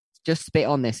Just spit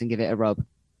on this and give it a rub.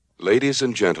 Ladies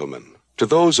and gentlemen, to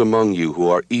those among you who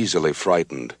are easily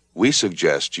frightened, we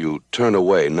suggest you turn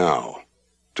away now.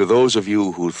 To those of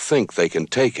you who think they can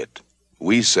take it,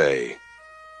 we say,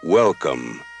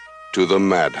 welcome to the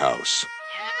Madhouse.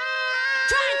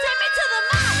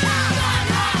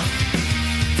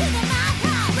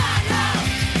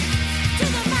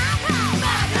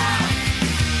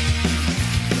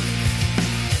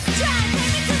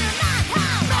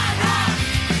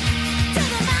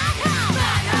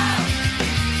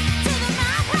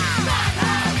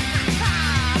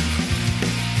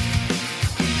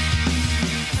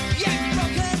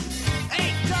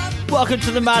 Welcome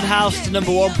to the Madhouse, the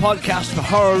number one podcast for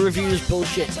horror reviews,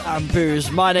 bullshit and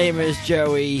booze. My name is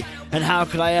Joey, and how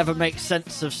could I ever make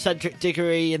sense of Cedric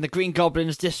Diggory and the Green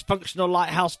Goblin's dysfunctional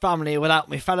Lighthouse family without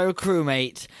my fellow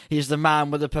crewmate? He's the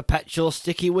man with the perpetual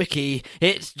sticky wicky.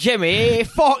 It's Jimmy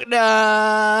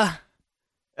Faulkner!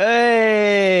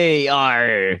 Hey!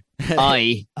 Aye.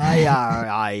 Aye.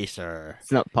 Aye, sir.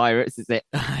 It's not pirates, is it?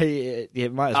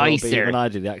 It might as well Aye, be sir. when I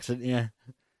do the accent, yeah.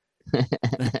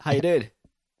 How you doing?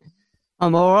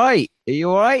 I'm alright. Are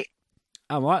you alright?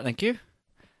 I'm alright, thank you.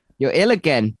 You're ill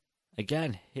again.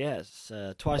 Again, yes,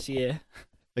 twice a year.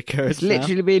 Occurs It's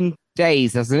literally been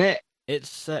days, hasn't it?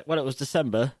 It's well, it was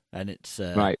December, and it's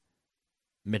Right.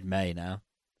 mid-May now.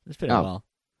 It's been a while,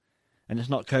 and it's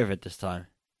not COVID this time.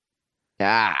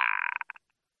 Ah.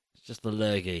 It's just the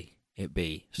lurgy. It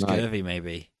be scurvy,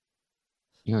 maybe.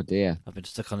 Oh dear. I've been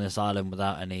stuck on this island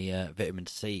without any vitamin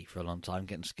C for a long time,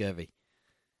 getting scurvy.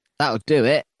 That'll do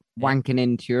it. Yeah. Wanking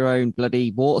into your own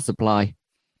bloody water supply.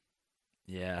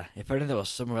 Yeah, if only there was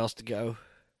somewhere else to go.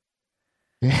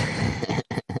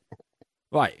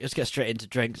 Right, let's get straight into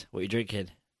drinks. What are you drinking?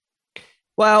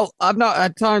 Well, I've not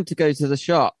had time to go to the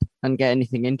shop and get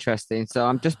anything interesting, so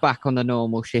I'm just back on the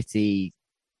normal shitty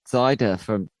cider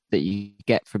that you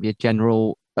get from your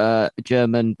general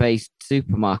German-based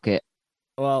supermarket.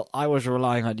 Well, I was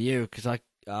relying on you because I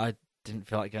didn't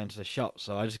feel like going to the shop,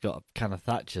 so I just got a can of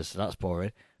Thatcher's, so that's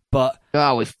boring. But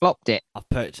Oh, we flopped it. I've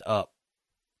perked it up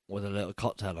with a little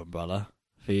cocktail umbrella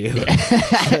for you.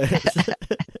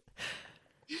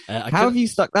 How have you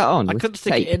stuck that on? I With couldn't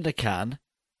stick tape? it in the can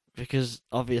because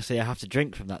obviously I have to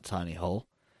drink from that tiny hole.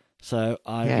 So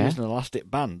I'm using an elastic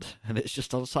band, and it's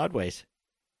just on sideways.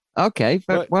 Okay,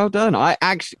 Right. well done. I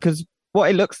actually, because what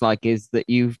it looks like is that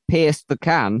you've pierced the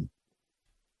can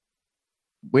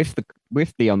with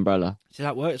the umbrella. See,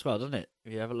 that works well, doesn't it?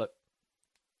 If you have a look.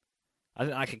 I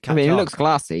think I could catch I mean, on. it looks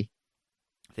classy.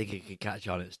 I think it could catch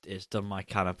on. It's done my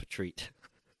can up a treat.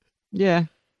 Yeah,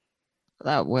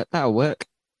 that'll work.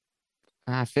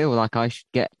 I feel like I should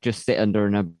just sit under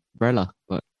an umbrella,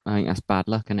 but I think that's bad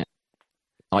luck, isn't it?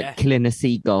 Like Yeah. killing a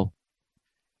seagull.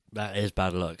 That is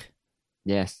bad luck.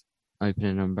 Yes, open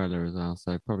an umbrella as well,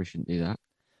 so probably shouldn't do that.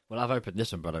 Well, I've opened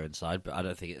this umbrella inside, but I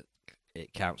don't think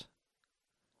it counts.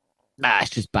 Nah,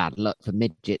 it's just bad luck for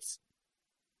midgets.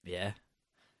 Yeah.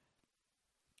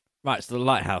 Right, so the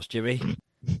Lighthouse, Jimmy.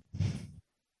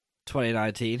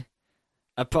 2019.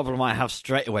 A problem I have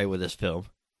straight away with this film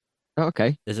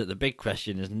Okay. is that the big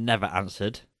question is never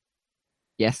answered.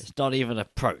 Yes. It's not even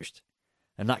approached.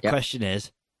 And that Yep. question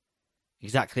is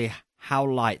exactly how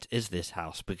light is this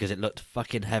house? Because it looked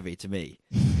fucking heavy to me.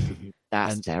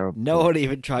 That's And terrible. No one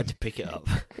even tried to pick it up.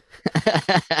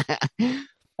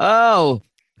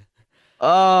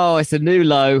 Oh, it's a new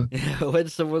low. When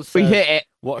someone We says, hit it.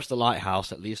 watch the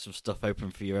Lighthouse, it leaves some stuff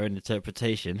open for your own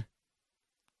interpretation.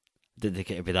 Didn't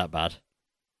think it'd be that bad.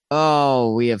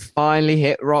 Oh, we have finally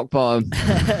hit rock bottom.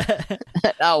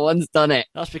 That one's done it.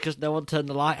 That's because no one turned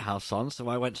the Lighthouse on, so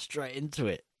I went straight into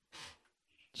it.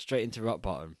 Straight into rock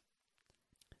bottom.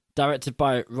 Directed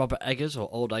by Robert Eggers, or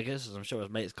Old Eggers, as I'm sure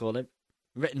his mates call him.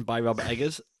 Written by Robert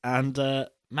Eggers and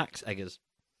Max Eggers.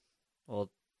 Or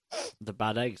the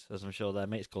Bad Eggs, as I'm sure their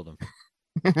mates call them.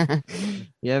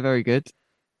 Yeah, very good.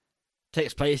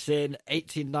 Takes place in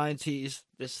 1890s.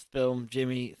 This film,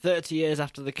 Jimmy, 30 years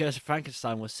after The Curse of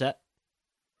Frankenstein was set.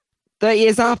 30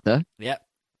 years after? Yep.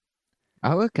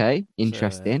 Oh, okay.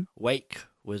 Interesting. So, Wake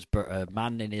was a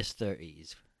man in his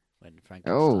 30s when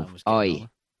Frankenstein Oh, was getting aye,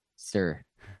 sir.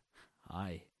 on.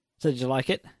 Aye. So did you like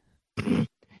it? Did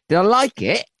I like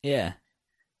it? Yeah.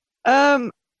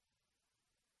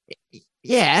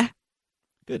 Yeah,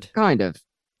 Good. kind of.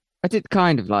 I did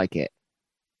kind of like it.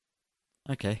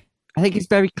 Okay. I think it's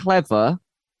very clever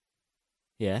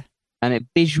Yeah. and it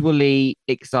visually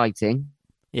exciting.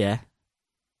 Yeah.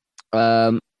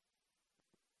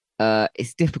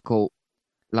 It's difficult.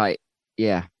 Like,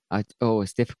 yeah,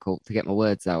 it's difficult to get my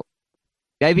words out.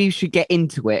 Maybe you should get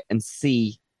into it and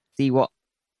see what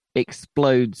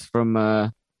explodes from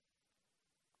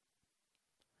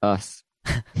Us.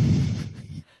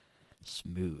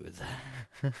 Smooth.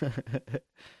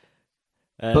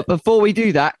 But before we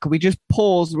do that, can we just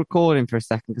pause recording for a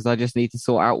second? Because I just need to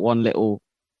sort out one little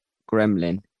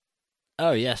gremlin.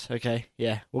 Oh, yes. Okay.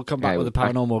 Yeah. We'll come back Okay, with a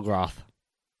paranormal graph.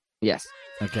 Yes.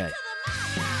 Okay.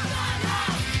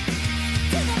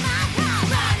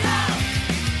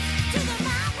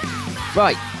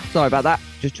 Right. Sorry about that.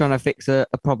 Just trying to fix a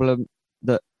problem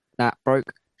that Nat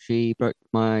broke. She broke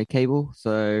my cable,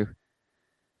 so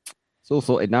it's all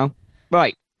sorted now.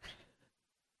 Right.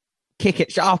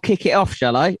 I'll kick it off,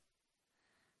 shall I?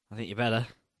 I think you better.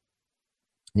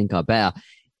 I think I better.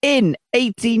 In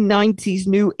 1890s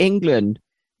New England,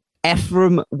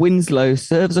 Ephraim Winslow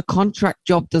serves a contract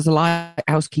job as a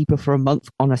lighthouse keeper for a month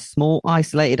on a small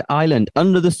isolated island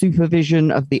under the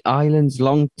supervision of the island's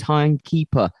longtime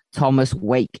keeper, Thomas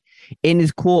Wake. In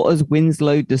his quarters,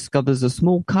 Winslow discovers a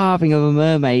small carving of a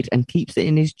mermaid and keeps it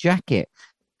in his jacket.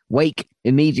 Wake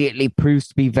immediately proves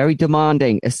to be very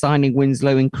demanding, assigning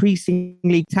Winslow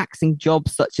increasingly taxing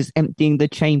jobs such as emptying the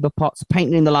chamber pots,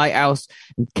 painting the lighthouse,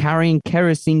 and carrying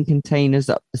kerosene containers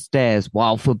up the stairs,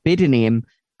 while forbidding him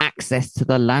access to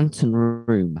the lantern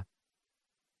room.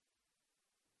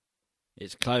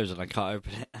 It's closed and I can't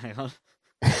open it. Hang on.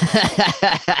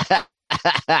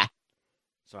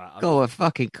 Sorry, God, we're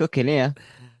fucking cooking here.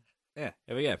 Yeah,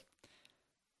 here we go.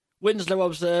 Winslow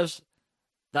observes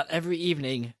that every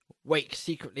evening, Wake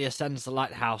secretly ascends the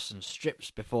lighthouse and strips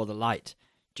before the light.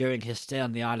 During his stay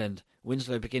on the island,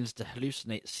 Winslow begins to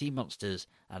hallucinate sea monsters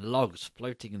and logs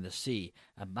floating in the sea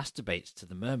and masturbates to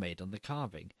the mermaid on the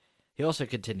carving. He also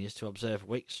continues to observe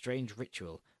Wake's strange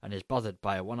ritual and is bothered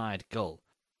by a one-eyed gull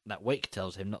that Wake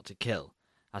tells him not to kill,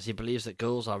 as he believes that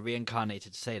gulls are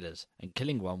reincarnated sailors and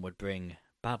killing one would bring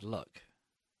bad luck.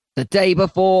 The day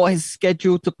before his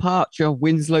scheduled departure,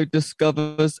 Winslow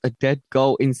discovers a dead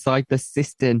gull inside the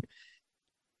cistern,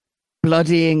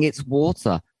 bloodying its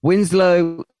water.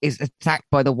 Winslow is attacked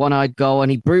by the one-eyed gull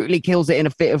and he brutally kills it in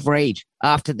a fit of rage.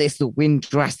 After this, the wind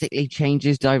drastically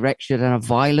changes direction and a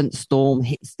violent storm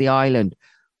hits the island.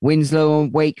 Winslow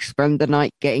and Wake spend the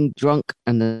night getting drunk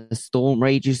and the storm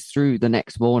rages through the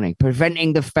next morning,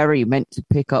 preventing the ferry meant to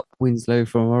pick up Winslow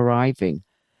from arriving.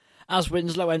 As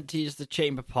Winslow empties the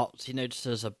chamber pots, he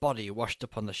notices a body washed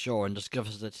up on the shore and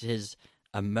discovers that it is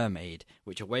a mermaid,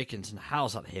 which awakens and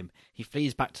howls at him. He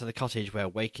flees back to the cottage where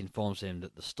Wake informs him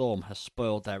that the storm has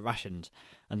spoiled their rations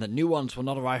and that new ones will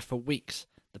not arrive for weeks.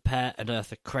 The pair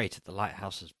unearth a crate at the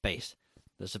lighthouse's base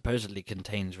that supposedly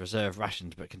contains reserve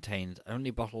rations but contains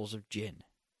only bottles of gin.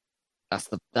 That's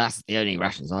the only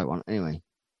rations I want anyway.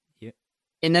 Yep.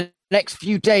 In the next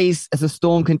few days, as the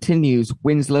storm continues,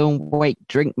 Winslow and Wake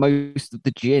drink most of the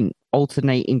gin,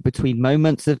 alternating between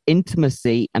moments of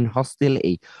intimacy and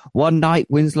hostility. One night,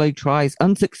 Winslow tries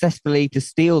unsuccessfully to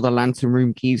steal the lantern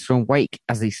room keys from Wake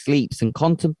as he sleeps and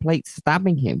contemplates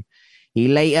stabbing him. He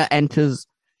later encounters,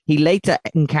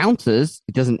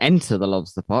 he doesn't enter the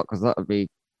lobster pot because that would be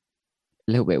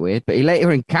a little bit weird, but he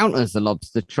later encounters the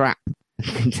lobster trap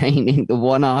containing the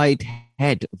one-eyed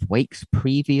head of Wake's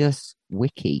previous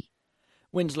wiki.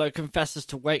 Winslow confesses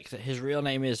to Wake that his real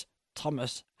name is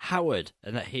Thomas Howard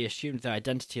and that he assumed the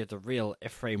identity of the real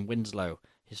Ephraim Winslow,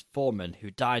 his foreman,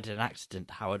 who died in an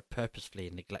accident Howard purposefully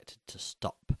neglected to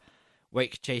stop.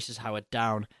 Wake chases Howard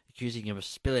down, accusing him of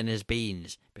spilling his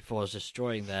beans before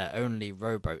destroying their only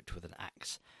rowboat with an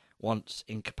axe. Once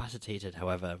incapacitated,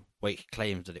 however, Wake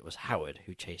claims that it was Howard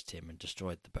who chased him and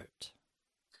destroyed the boat.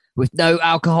 With no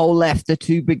alcohol left, the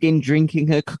two begin drinking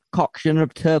her concoction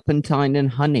of turpentine and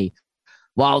honey,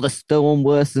 while the storm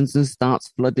worsens and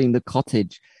starts flooding the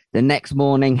cottage. The next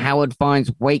morning, Howard finds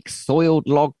Wake's soiled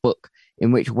logbook,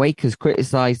 in which Wake has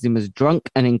criticized him as drunk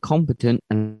and incompetent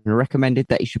and recommended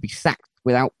that he should be sacked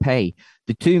without pay.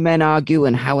 The two men argue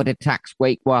and Howard attacks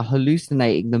Wake while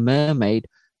hallucinating the mermaid,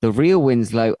 the real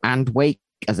Winslow, and Wake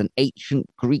as an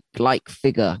ancient Greek-like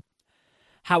figure.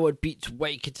 Howard beats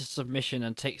Wake into submission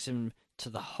and takes him to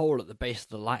the hole at the base of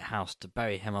the lighthouse to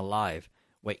bury him alive.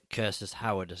 Wake curses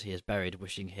Howard as he is buried,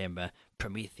 wishing him a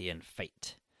Promethean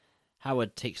fate.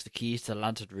 Howard takes the keys to the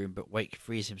lantern room, but Wake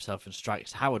frees himself and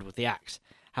strikes Howard with the axe.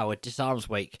 Howard disarms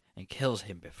Wake and kills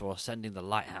him before ascending the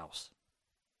lighthouse.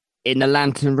 In the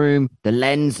lantern room, the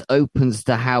lens opens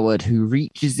to Howard, who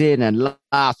reaches in and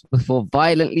laughs before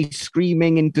violently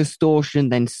screaming in distortion,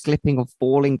 then slipping and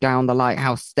falling down the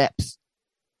lighthouse steps.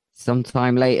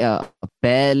 Sometime later, a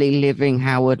barely living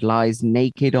Howard lies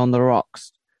naked on the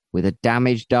rocks with a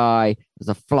damaged eye as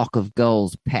a flock of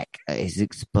gulls peck at his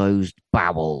exposed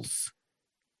bowels.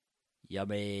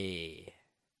 Yummy.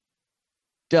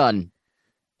 Done.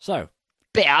 So,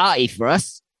 Bit arty for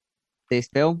us. this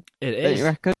film. It Don't is. you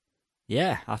reckon?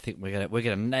 Yeah, I think we're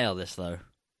gonna nail this though.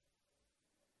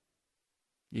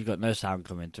 You've got no sound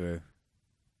coming through,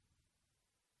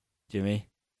 Jimmy.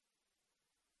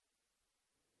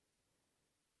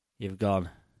 You've gone,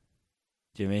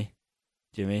 Jimmy.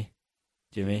 You've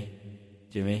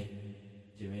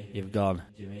gone.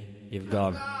 You've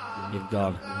gone.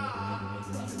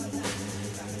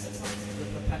 The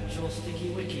perpetual sticky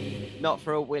wiki. Not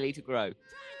for a willy to grow.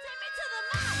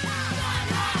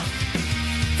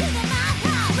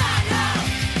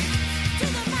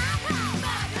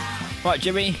 Right,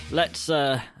 Jimmy, let's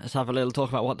have a little talk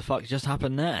about what the fuck just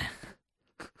happened there.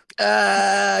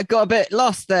 Got a bit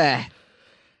lost there.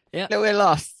 Yeah, A little bit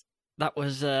lost. that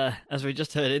was as we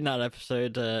just heard in that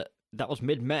episode. That was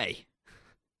mid-May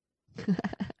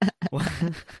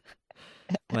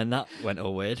when that went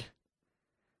all weird.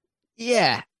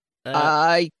 Yeah,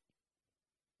 Uh,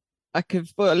 I can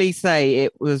fully say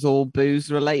it was all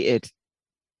booze related.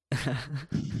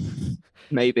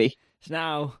 Maybe. It's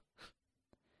now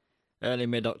early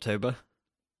mid-October,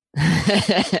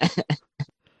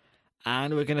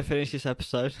 and we're going to finish this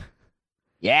episode.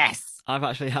 Yes. I've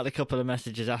actually had a couple of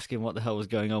messages asking what the hell was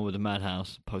going on with the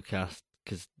Madhouse podcast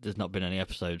because there's not been any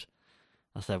episodes.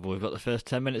 I said, well, we've got the first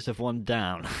 10 minutes of one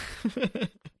down.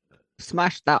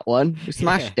 Smashed that one. We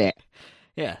smashed it.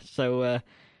 Yeah, so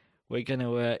we're going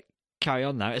to carry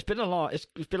on now. It's been a lot. It's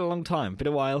been a long time. Been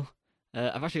a while.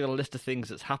 I've actually got a list of things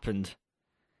that's happened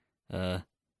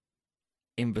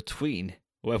in between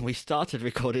when we started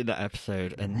recording that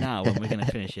episode and now when we're going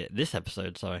to finish it. This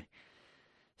episode, sorry.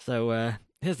 So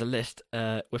here's the list.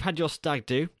 We've had your stag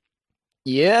do.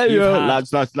 Yeah, You've yeah.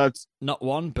 had- Lads. Not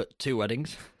one, but 2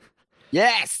 weddings.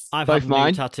 Yes. I've both had a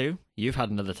mine. new tattoo. You've had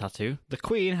another tattoo. The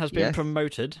Queen has been Yes.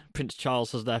 promoted. Prince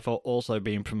Charles has therefore also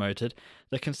been promoted.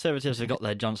 The Conservatives have got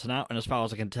their Johnson out, and as far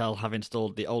as I can tell, have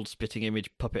installed the old spitting image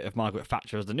puppet of Margaret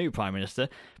Thatcher as the new Prime Minister.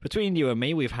 Between you and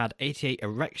me, we've had 88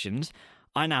 erections.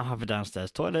 I now have a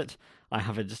downstairs toilet. I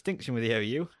have a distinction with the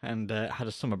OU, and had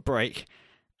a summer break.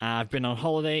 I've been on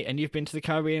holiday, and you've been to the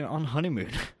Caribbean on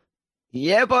honeymoon.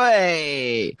 Yeah,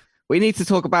 boy. We need to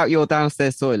talk about your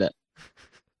downstairs toilet.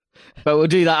 But we'll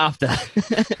do that after.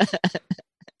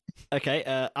 Okay,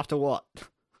 after what?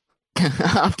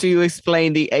 After you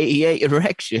explain the 88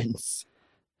 erections.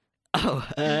 Oh,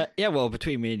 yeah, well,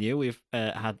 between me and you, we've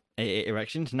had 88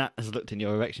 erections. Nat has looked in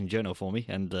your erection journal for me,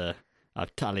 and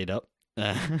I've tallied up.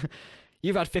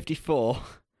 You've had 54,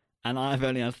 and I've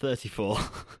only had 34.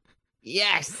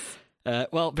 Yes.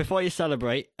 Well, before you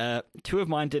celebrate, 2 of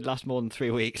mine did last more than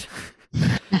 3 weeks.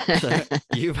 So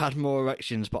you've had more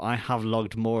erections, but I have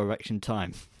logged more erection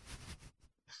time.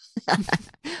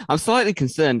 I'm slightly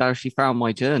concerned how she found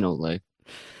my journal,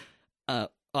 though.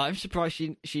 I'm surprised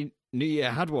she knew you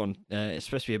had one. It's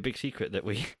supposed to be a big secret that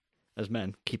we, as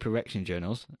men, keep erection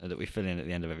journals that we fill in at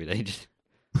the end of every day. Just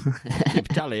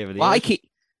keep a tally over the years.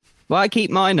 I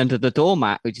keep mine under the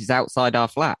doormat, which is outside our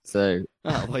flat. So,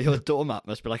 Oh, well, your doormat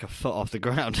must be like a foot off the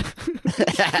ground.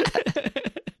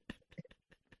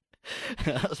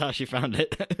 That's how she found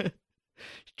it.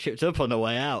 Tripped up on the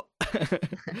way out.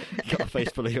 Got a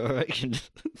face full of your erections.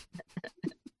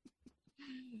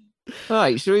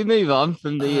 right, shall we move on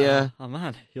from the oh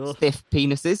man, you're stiff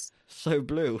penises? so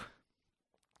blue.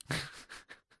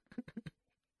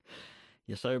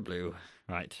 You're so blue.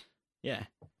 Right. Yeah.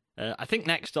 I think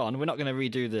next on, we're not going to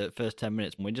redo the first 10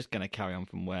 minutes, we're just going to carry on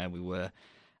from where we were.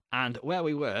 And where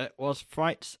we were was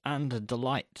Frights and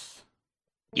Delights.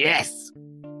 Yes.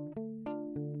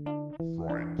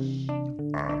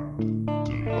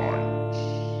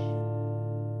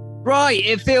 Right,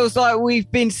 it feels like we've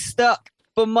been stuck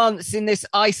for months in this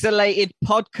isolated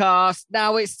podcast.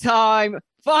 Now it's time,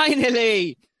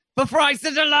 finally, for Frights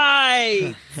and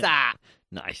Delights.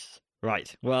 Nice.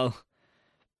 Right. Well,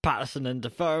 Patterson and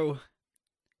Defoe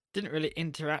didn't really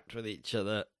interact with each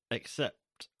other except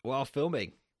while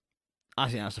filming. I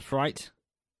think that's a fright.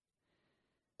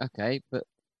 Okay, but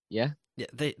yeah. Yeah,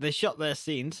 they shot their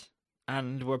scenes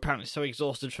and were apparently so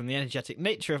exhausted from the energetic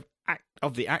nature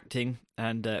of the acting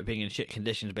and being in shit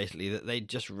conditions, basically, that they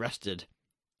just rested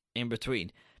in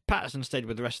between. Patterson stayed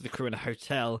with the rest of the crew in a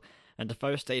hotel, and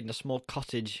Defoe stayed in a small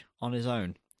cottage on his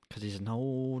own because he's an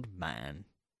old man.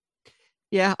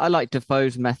 Yeah, I like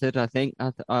Defoe's method, I think.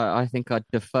 I think I'd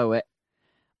Defoe it.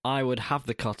 I would have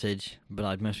the cottage, but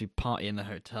I'd mostly party in the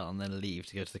hotel and then leave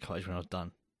to go to the cottage when I was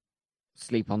done.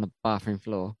 Sleep on the bathroom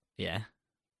floor. Yeah.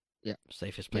 Yep.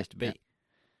 Safest place to be. Yep.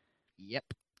 Yep.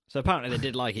 So apparently they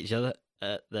did like each other.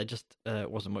 There just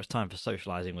wasn't much time for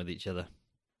socialising with each other.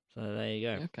 So there you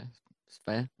go. Okay, it's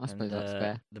fair. I suppose And, that's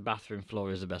fair. The bathroom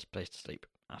floor is the best place to sleep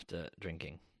after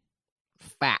drinking.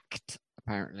 Fact.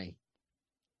 apparently.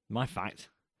 My fact.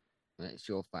 Well, it's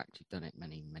your fact. You've done it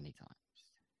many, many times.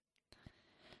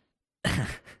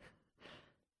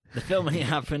 The filming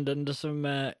happened under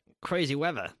some crazy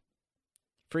weather.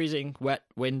 Freezing, wet,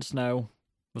 wind, snow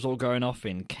was all going off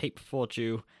in Cape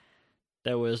Fortune.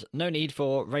 There was no need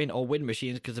for rain or wind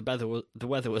machines because the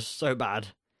weather was so bad.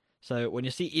 So when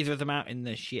you see either of them out in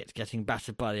the shit getting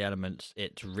battered by the elements,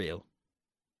 it's real.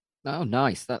 Oh,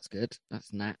 nice. That's good.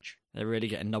 That's natch. They're really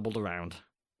getting nobbled around.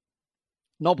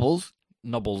 Nobbles?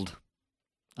 Nobbled.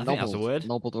 I think that's a word.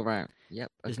 Nobbled around.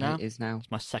 Yep. Is okay, now? Is now.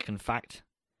 It's my second fact.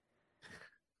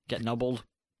 Get nobbled,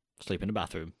 sleep in the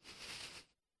bathroom.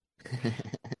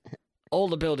 All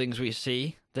the buildings we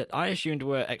see that I assumed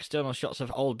were external shots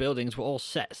of old buildings were all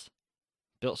sets,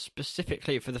 built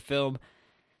specifically for the film.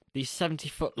 The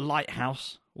 70-foot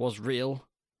lighthouse was real.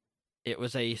 It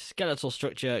was a skeletal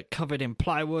structure covered in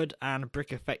plywood and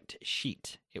brick-effect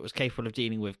sheet. It was capable of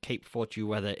dealing with Cape Fortune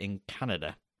weather in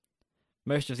Canada.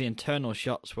 Most of the internal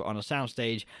shots were on a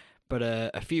soundstage, but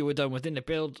a few were done within the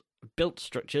built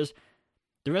structures.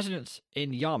 The residents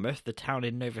in Yarmouth, the town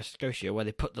in Nova Scotia where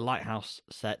they put the lighthouse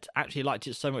set, actually liked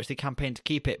it so much they campaigned to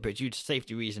keep it, but due to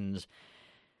safety reasons,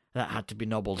 that had to be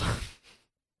nobbled.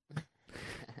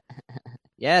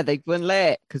 Yeah, they wouldn't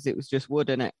let it because it was just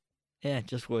wood in it. Yeah,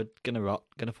 just wood. Gonna rot.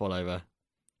 Gonna fall over.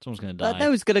 Someone's gonna die. No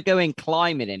one's going to go in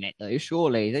climbing in it, though,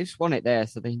 surely. They just want it there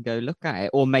so they can go look at it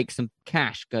or make some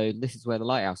cash, go, this is where the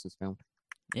lighthouse was filmed.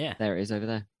 Yeah. There it is over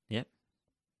there. Yep.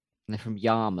 And they're from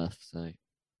Yarmouth, so...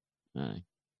 No.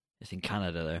 It's in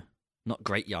Canada, though. Not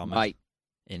Great Yarmouth. Right.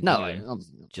 In No, England.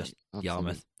 obviously not. Just Obviously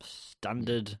Yarmouth.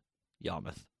 Standard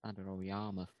Yarmouth. Standard old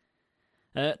Yarmouth.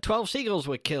 12 seagulls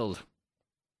were killed.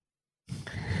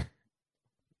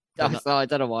 I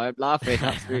don't know why I'm laughing.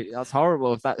 That's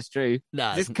horrible if that's true.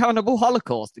 No, Is this Cannibal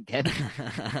Holocaust again?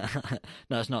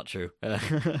 No, it's not true.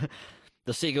 The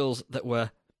seagulls that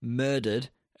were murdered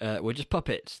were just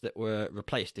puppets that were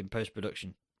replaced in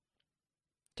post-production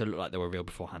to look like they were real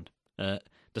beforehand. The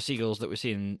seagulls that we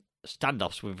see in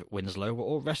standoffs with Winslow were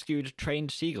all rescued,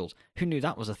 trained seagulls. Who knew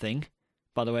that was a thing,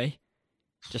 by the way?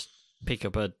 Just pick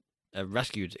up a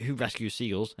rescued... Who rescues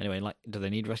seagulls? Anyway, like, do they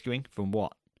need rescuing? From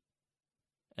what?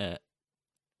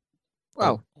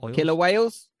 Well, oils? killer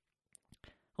whales?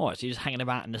 Oh, so you're just hanging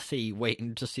about in the sea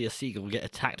waiting to see a seagull get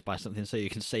attacked by something so you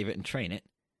can save it and train it?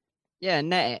 Yeah,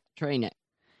 net it, train it.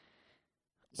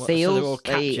 What, Seals, so they're all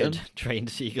they eat captured, them. trained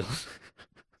seagulls.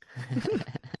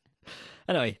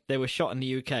 Anyway, they were shot in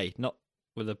the UK, not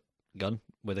with a gun,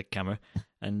 with a camera,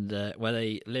 and where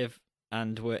they live,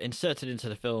 and were inserted into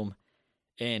the film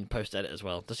in post-edit as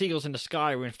well. The seagulls in the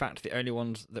sky were in fact the only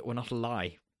ones that were not a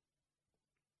lie.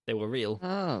 They were real,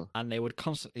 Oh, and they would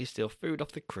constantly steal food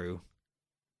off the crew.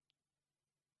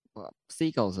 well,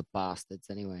 seagulls are bastards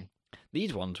anyway.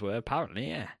 These ones were, apparently,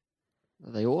 yeah.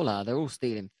 Well, they all are. They're all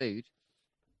stealing food.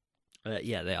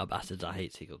 Yeah, they are bastards. I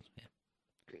hate seagulls. Yeah.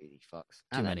 Greedy fucks.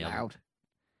 Too And many they're of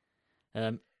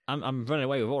loud. I'm running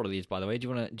away with all of these, by the way. Do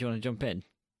you want to jump in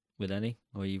with any,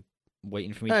 or are you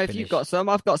waiting for me No, to if finish? you've got some,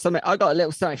 I've got something. I got a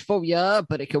little something for you,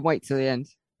 but it can wait till the end.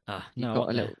 No, got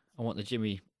a little- I want the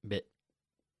Jimmy bit.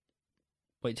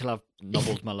 Wait till I've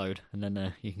nobbled my load, and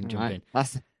then you can jump Right.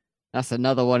 in. That's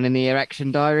another one in the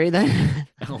erection diary then.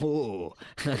 Oh,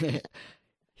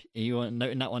 you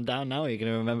noting that one down now? Or are you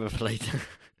going to remember for later?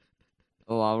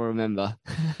 Oh, I'll remember.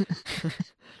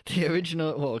 The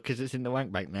original, well, because it's in the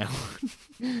wank bank now.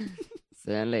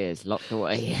 Certainly is locked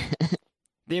away.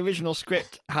 The original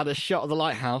script had a shot of the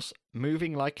lighthouse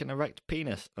moving like an erect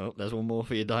penis. Oh, there's one more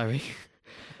for your diary.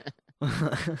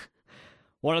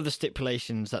 One of the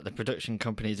stipulations that the production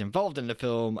companies involved in the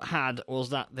film had was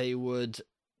that they would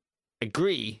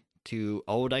agree to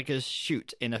Oldegger's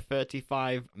shoot in a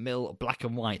 35mm black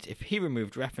and white if he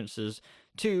removed references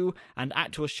to and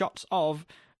actual shots of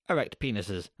erect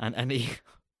penises and any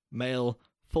male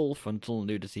full frontal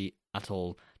nudity at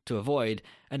all to avoid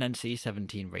an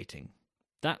NC-17 rating.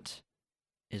 That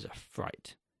is a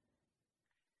fright.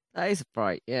 That is a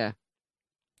fright, yeah.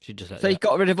 Should just let So you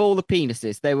got rid of all the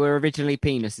penises. There were originally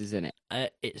penises in it.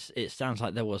 it sounds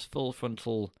like there was full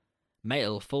frontal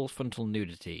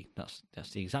nudity. That's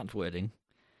the exact wording.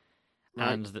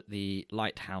 Right. And that the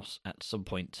lighthouse at some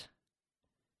point.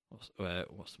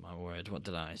 What's my word? What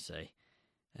did I say?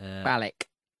 Phallic.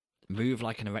 Move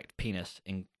like an erect penis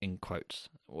in quotes.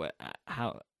 Whether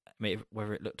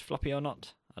it looked floppy or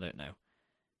not, I don't know.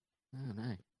 Oh,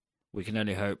 no. We can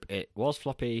only hope it was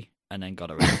floppy and then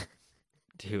got erect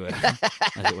to as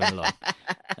it went along.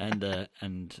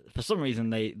 And for some reason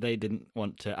they didn't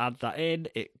want to add that in.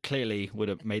 It clearly would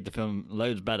have made the film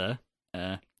loads better.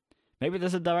 Maybe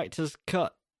there's a director's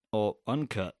cut or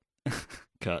uncut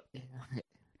Cut.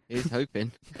 He's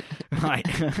hoping. Right.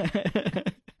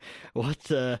 What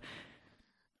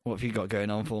have you got going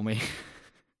on for me?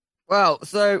 Well,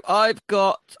 so I'm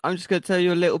just going to tell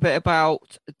you a little bit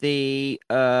about the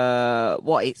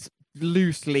what it's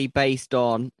loosely based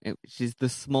on, which is the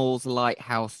Smalls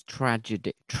Lighthouse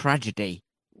tragedy.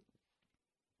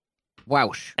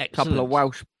 Welsh. Excellent. Couple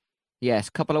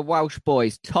of Welsh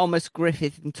boys, Thomas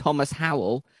Griffith and Thomas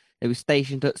Howell. They were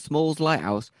stationed at Smalls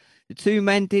Lighthouse. The two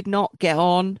men did not get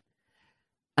on,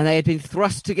 and they had been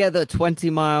thrust together 20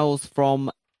 miles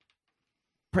from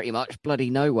pretty much bloody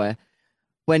nowhere.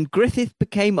 When Griffith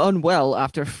became unwell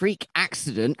after a freak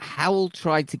accident, Howell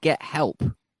tried to get help,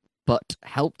 but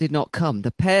help did not come.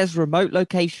 The pair's remote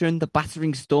location, the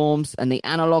battering storms, and the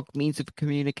analog means of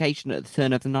communication at the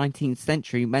turn of the 19th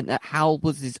century meant that Howell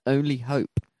was his only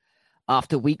hope.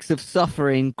 After weeks of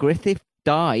suffering, Griffith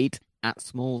died at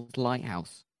Smalls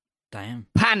Lighthouse. Damn.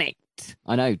 Panicked.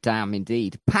 I know, damn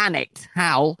indeed. Panicked.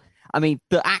 Howell. I mean,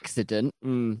 the accident.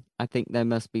 I think there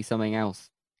must be something else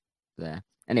there.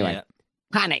 Anyway. Yeah.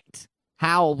 Panicked.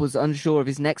 Howell was unsure of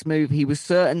his next move. He was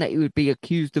certain that he would be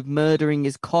accused of murdering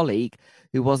his colleague,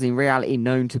 who was in reality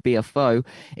known to be a foe,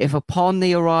 if upon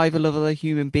the arrival of other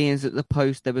human beings at the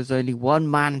post there was only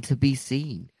one man to be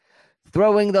seen.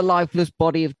 Throwing the lifeless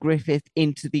body of Griffith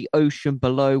into the ocean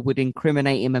below would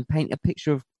incriminate him and paint a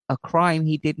picture of a crime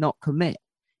he did not commit.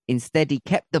 Instead, he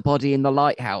kept the body in the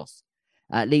lighthouse.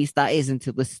 At least that is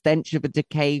until the stench of a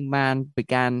decaying man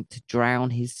began to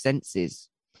drown his senses.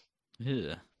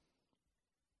 Yeah.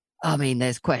 I mean,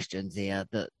 there's questions here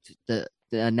that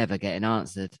are never getting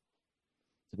answered,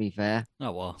 to be fair.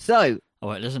 Oh, well. So,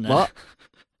 wait, isn't there? what?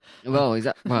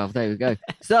 Well, there we go.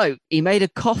 So, he made a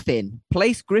coffin,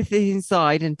 placed Griffith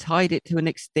inside, and tied it to an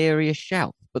exterior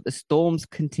shelf. But the storms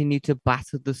continued to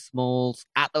batter the Smalls,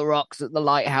 at the rocks, at the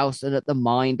lighthouse, and at the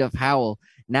mind of Howell,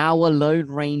 now a lone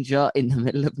ranger in the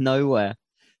middle of nowhere.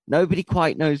 Nobody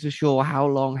quite knows for sure how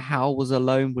long Howell was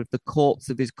alone with the corpse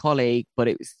of his colleague, but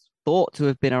it was thought to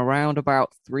have been around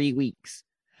about 3 weeks.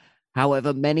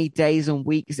 However many days and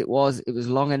weeks it was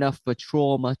long enough for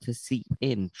trauma to seep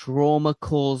in. Trauma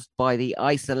caused by the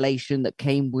isolation that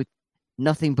came with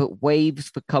nothing but waves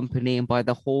for company and by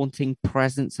the haunting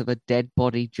presence of a dead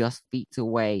body just feet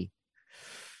away.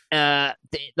 The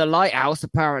lighthouse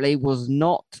apparently was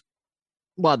not...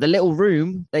 Well, the little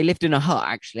room, they lived in a hut,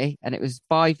 actually, and it was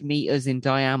 5 meters in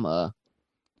diameter.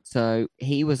 So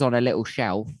he was on a little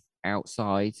shelf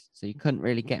outside, so you couldn't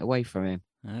really get away from him,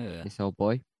 this old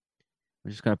boy.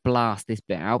 I'm just going to blast this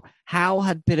bit out. Hal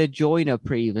had been a joiner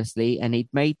previously, and he'd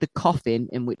made the coffin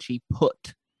in which he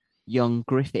put young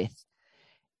Griffith.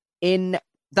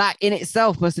 That in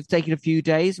itself must have taken a few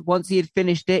days. Once he had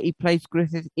finished it, he placed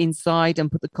Griffith inside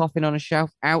and put the coffin on a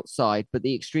shelf outside, but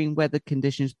the extreme weather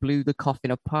conditions blew the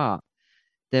coffin apart.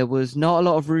 There was not a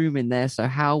lot of room in there, so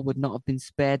Hal would not have been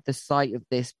spared the sight of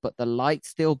this, but the light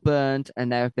still burned, and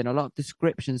there have been a lot of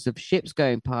descriptions of ships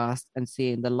going past and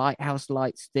seeing the lighthouse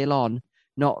light still on,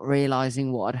 not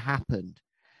realizing what had happened.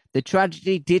 The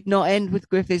tragedy did not end with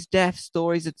Griffith's death.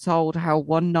 Stories are told how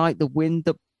one night the wind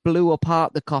that blew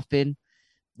apart the coffin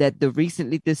led the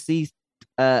recently deceased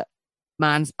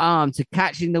man's arm to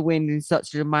catching the wind in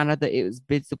such a manner that it was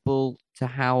visible to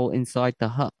Hal inside the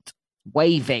hut.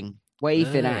 Waving at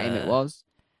him it was.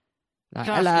 Like,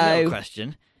 can I ask you a hello. little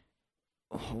question?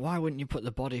 Why wouldn't you put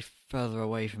the body further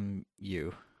away from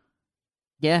you?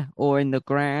 Yeah, or in the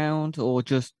ground, or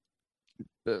just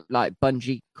like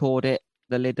bungee cord it,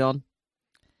 the lid on.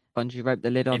 Bungee rope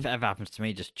the lid on. If it ever happens to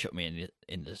me, just chuck me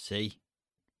in the sea.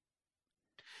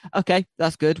 Okay,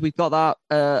 that's good. We've got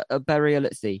that a burial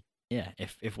at sea. Yeah,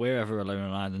 if we're ever alone on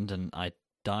an island and I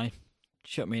die,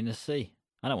 chuck me in the sea.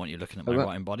 I don't want you looking at my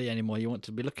rotting body anymore. You want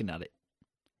to be looking at it.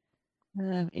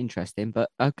 Interesting, but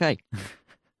okay.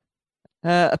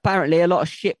 Apparently, a lot of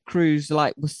ship crews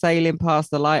were sailing past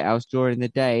the lighthouse during the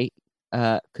day.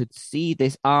 Could see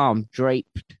this arm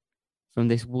draped from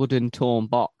this wooden torn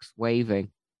box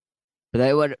waving, but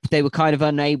they were kind of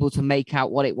unable to make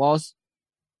out what it was.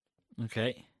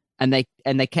 Okay. And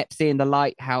they kept seeing the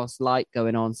lighthouse light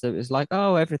going on, so it was like,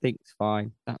 oh, everything's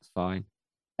fine. That's fine.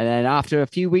 And then after a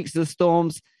few weeks of the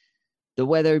storms, the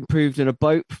weather improved and a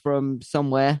boat from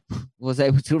somewhere was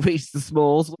able to reach the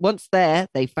Smalls. Once there,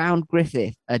 they found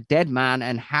Griffith, a dead man,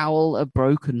 and Howell, a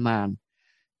broken man.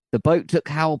 The boat took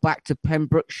Howell back to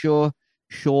Pembrokeshire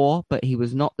shore, but he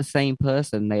was not the same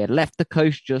person. They had left the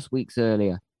coast just weeks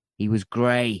earlier. He was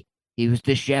grey. He was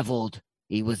dishevelled.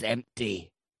 He was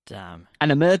empty. Damn.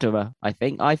 And a murderer, I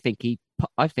think. I think he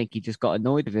just got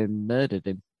annoyed with him and murdered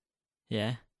him.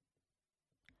 Yeah.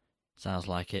 Sounds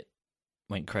like it.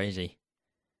 Went crazy.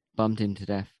 bummed him to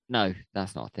death. No,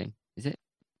 that's not a thing, is it?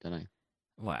 Don't know.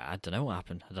 Well, I don't know what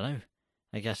happened. I don't know.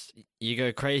 I guess you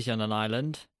go crazy on an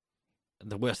island.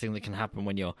 The worst thing that can happen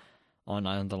when you're on an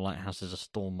island on the lighthouse is a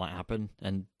storm might happen,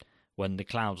 and when the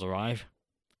clouds arrive,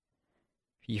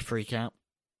 you freak out.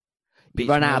 You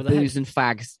run out of booze and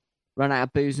fags. Run out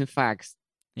of booze and fags.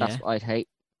 That's what I'd hate.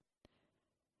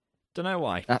 Don't know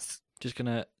why. That's just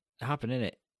gonna happen,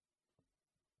 innit?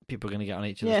 People are gonna get on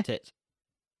each other's tits.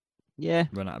 Yeah.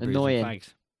 Run out of annoying. booze and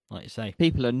fags, like you say.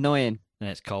 People are annoying. And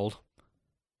it's cold.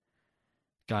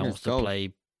 Guy wants to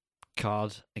play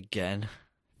cards again.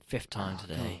 5th time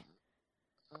today.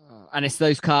 And it's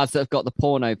those cards that have got the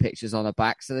porno pictures on the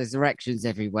back, so there's erections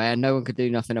everywhere. No one could do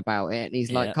nothing about it. And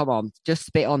he's like, come on, just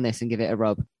spit on this and give it a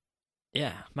rub.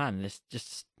 Yeah, man, it's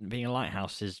just being a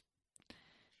lighthouse is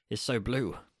so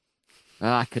blue.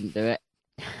 I couldn't do it.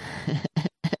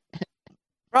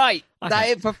 Right, is that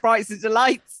it for Frights and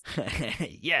Delights?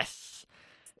 Yes.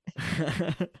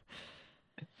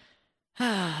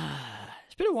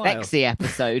 It's been a while. Sexy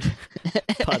episode.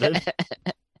 Pardon?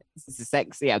 This is a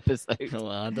sexy episode. Well,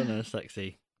 I don't know,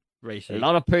 sexy. Racy. A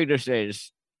lot of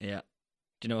penises. Yeah.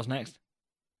 Do you know what's next?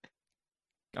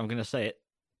 I'm going to say it.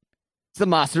 It's the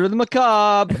Master of the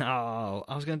Macabre. Oh,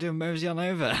 I was going to do a mosey on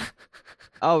over.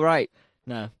 Oh, right.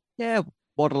 No. Yeah,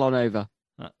 waddle on over.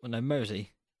 Well, no,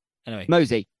 mosey. Anyway.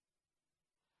 Mosey.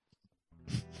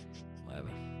 Whatever.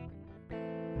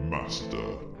 Master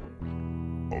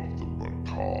of the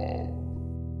Macabre.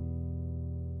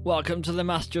 Welcome to the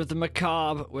Master of the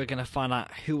Macabre. We're going to find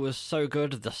out who was so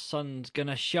good the sun's going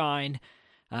to shine,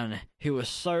 and who was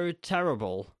so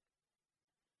terrible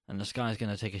and the sky's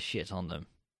going to take a shit on them.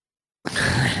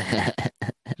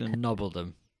 Going to nobble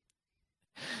them.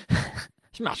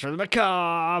 It's Master of the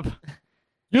Macabre.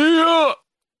 Yeah.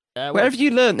 Where have you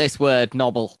learnt this word,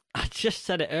 nobble? I just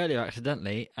said it earlier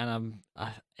accidentally, and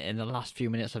in the last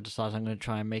few minutes I've decided I'm going to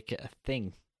try and make it a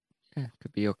thing. Yeah,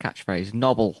 could be your catchphrase,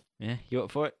 nobble. Yeah, you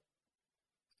up for it?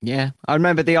 Yeah, I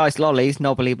remember the ice lollies,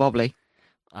 knobbly bobbly.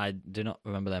 I do not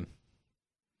remember them.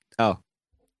 Oh.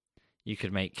 You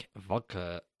could make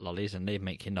vodka lollies and they'd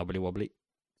make you knobbly wobbly.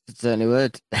 It certainly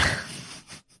would. Do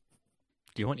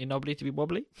you want your knobbly to be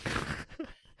wobbly?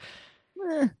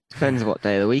 Depends what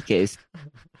day of the week it is.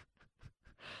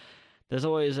 There's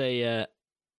always a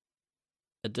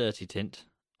dirty tint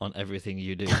on everything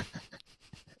you do.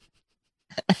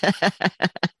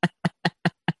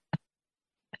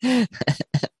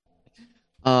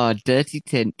 Oh, dirty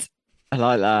tint. I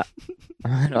like that.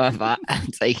 I don't have that. I'm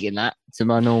taking that to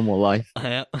my normal life.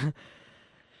 Yeah.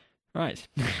 Right.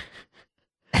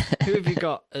 Who have you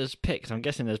got as picks? I'm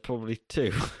guessing there's probably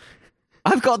 2.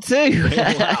 I've got 2.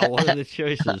 Wow, what are the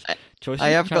choices? I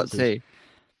have got 2.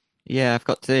 Yeah, I've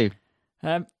got 2.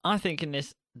 I think in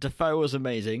this, Defoe was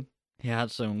amazing. He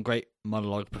had some great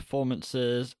monologue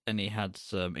performances, and he had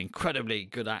some incredibly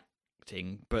good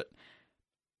acting, but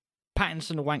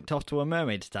Pattinson wanked off to a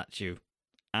mermaid statue,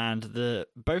 and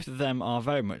both of them are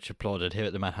very much applauded here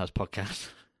at the Madhouse podcast.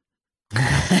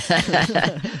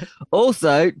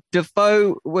 Also,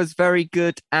 Defoe was very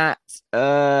good at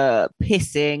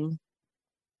pissing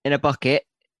in a bucket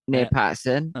near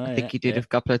Patterson. I think he did a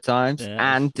couple of times,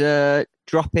 and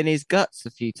dropping his guts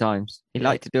a few times. He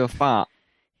liked to do a fart.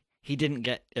 He didn't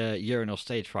get urinal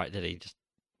stage fright, did he? Just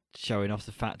showing off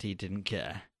the fact he didn't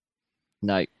care.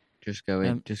 No, just go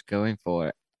in for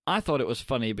it. I thought it was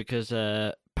funny because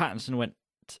Pattinson went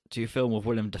to film with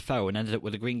Willem Dafoe and ended up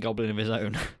with a Green Goblin of his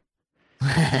own.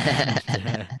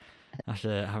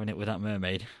 After having it with that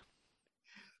mermaid.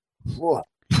 You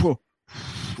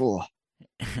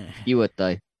would,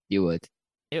 though. You would.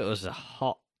 It was a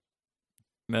hot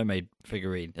mermaid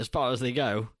figurine. As far as they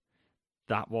go,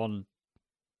 that one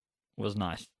was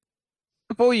nice.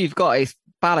 If all you've got is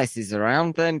palaces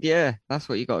around, then yeah, that's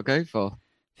what you got to go for.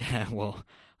 Yeah, well,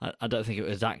 I don't think it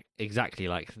was exactly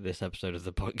like this episode of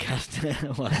the podcast.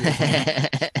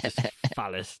 Just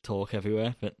phallus talk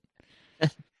everywhere, but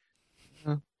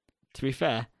to be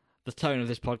fair, the tone of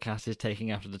this podcast is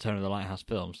taking after the tone of the Lighthouse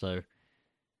film, so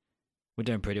we're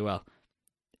doing pretty well.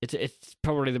 It's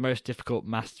probably the most difficult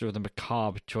Master of the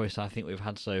Macabre choice I think we've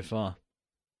had so far.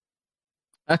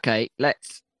 Okay,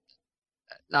 let's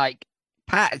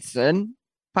Patterson.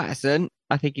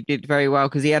 I think he did very well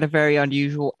because he had a very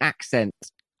unusual accent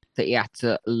that he had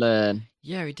to learn.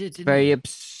 Yeah, he did. Very a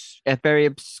very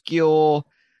obscure.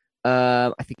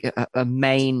 I think a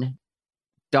main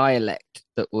dialect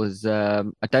that was. I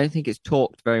don't think it's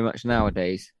talked very much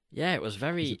nowadays. Yeah, it was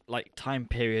very time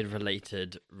period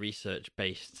related, research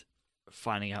based,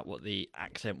 finding out what the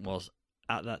accent was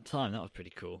at that time. That was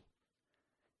pretty cool.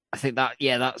 I think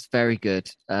that's very good.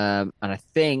 And I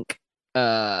think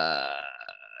uh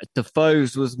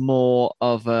Defoe's was more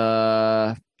of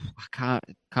I can't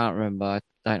remember. I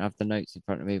don't have the notes in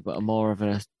front of me, but a more of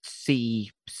a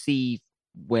sea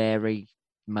wary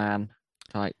man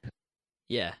type.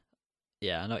 Yeah,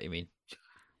 I know what you mean.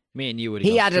 Me and you would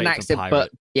have He gone had an straight for accent, but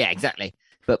pirate. yeah, exactly.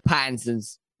 But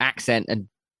Pattinson's accent and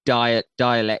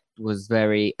dialect was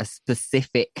very a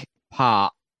specific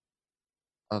part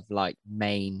of like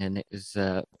Maine, and it was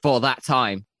for that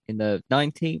time in the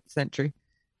 19th century.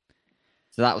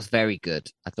 So that was very good.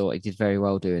 I thought he did very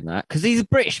well doing that because he's a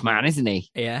British man, isn't he,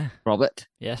 Yeah. Robert?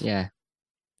 Yes. Yeah.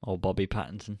 Or Bobby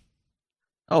Pattinson.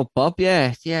 Oh, Bob.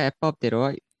 Yeah. Bob did all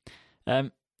right.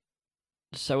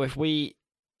 So if we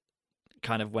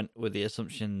kind of went with the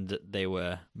assumption that they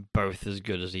were both as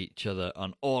good as each other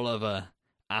on all other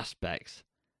aspects,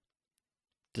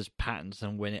 does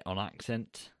Pattinson win it on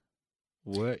accent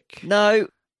work? No,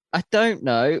 I don't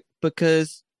know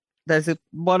because there's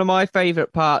one of my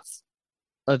favorite parts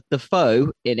of the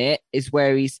foe in it is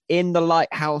where he's in the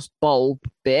lighthouse bulb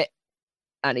bit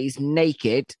and he's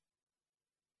naked.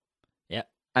 Yeah.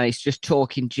 And he's just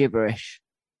talking gibberish.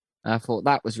 I thought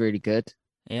that was really good.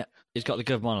 Yeah. He's got the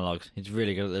good monologues. He's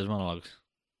really good at those monologues.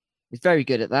 He's very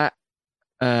good at that.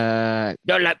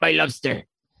 Don't like my lobster.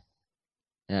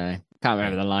 Can't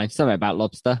remember the line. Something about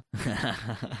lobster.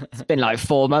 It's been like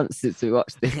 4 months since we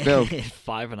watched this film.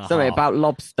 5.5. Something about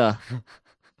lobster.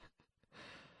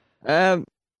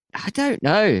 I don't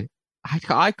know.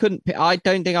 I couldn't. I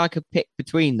don't think I could pick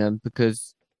between them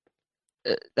because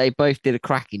they both did a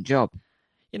cracking job.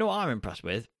 You know what I'm impressed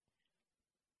with?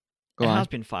 Go it on. has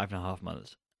been 5.5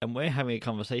 months, and we're having a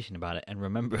conversation about it and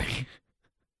remembering.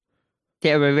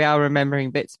 Yeah, we are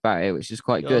remembering bits about it, which is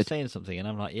quite You're good. saying something, and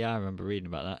I'm like, yeah, I remember reading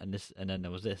about that, and this, and then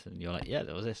there was this, and you're like, yeah,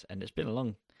 there was this, and it's a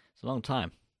long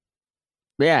time.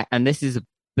 Yeah, and this is a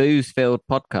booze-filled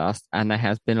podcast, and there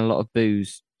has been a lot of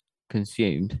booze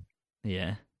consumed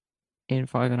Yeah. in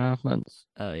 5.5 months.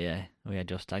 Oh yeah, we had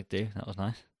your stag do. That was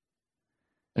nice.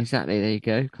 Exactly. There you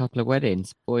go. Couple of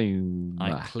weddings. Boom.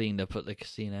 I cleaned up at the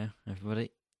casino,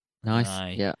 everybody. Nice.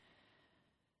 I Yeah.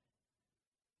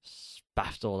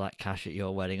 spaffed all that cash at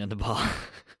your wedding and the bar.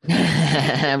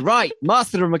 Right.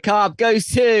 Master of Macabre goes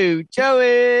to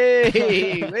Joey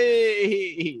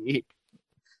Whee!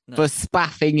 No. For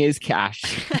spaffing his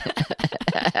cash.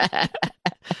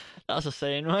 That's a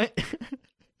saying, right?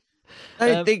 I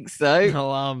don't think so.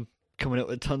 No, I'm coming up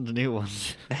with tons of new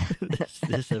ones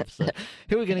this episode.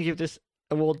 Who are we going to give this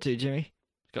award to, Jimmy?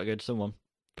 It's got to go to someone.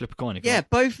 Flip a coin. If you Yeah, want.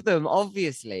 both of them,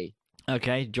 obviously.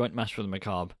 Okay, joint master of the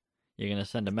macabre. You're going to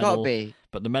send a Gotta medal, be.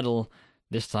 but the medal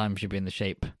this time should be in the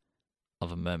shape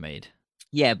of a mermaid.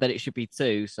 Yeah, but it should be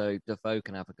two, so Defoe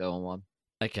can have a go on one.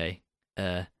 Okay.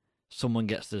 Someone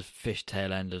gets the fish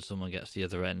tail end and someone gets the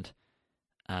other end,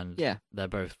 and Yeah. they're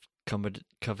both covered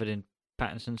in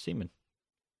Pattinson semen.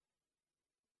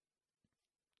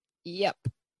 Yep.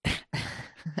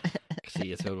 See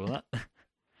you thrilled with that.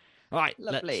 All right,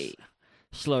 Lovely.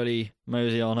 let's slowly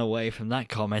mosey on away from that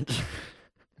comment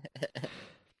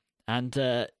and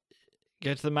go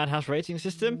to the Madhouse rating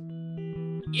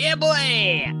system. Yeah,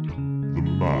 boy! The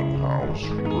Madhouse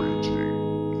rating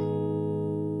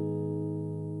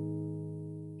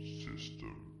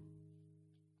system.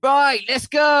 Right, let's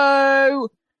go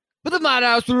for the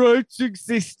Madhouse rating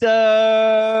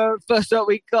system. First up,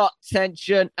 we got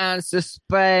tension and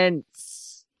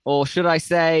suspense. Or should I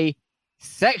say,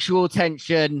 sexual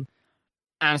tension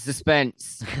and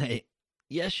suspense.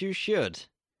 Yes, you should.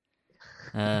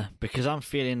 Because I'm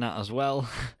feeling that as well.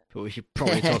 But we should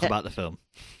probably talk about the film.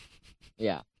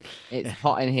 Yeah, it's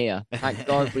hot in here. Thank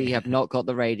God we have not got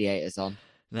the radiators on.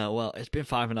 No, well, it's been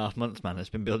 5.5 months, man. It's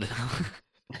been building up.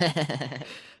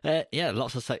 Yeah,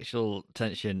 lots of sexual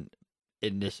tension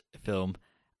in this film.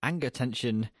 Anger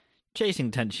tension,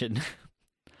 chasing tension,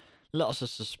 lots of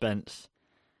suspense.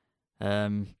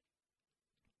 I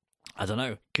don't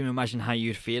know. Can you imagine how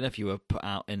you'd feel if you were put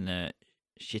out in the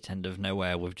shit end of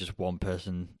nowhere with just one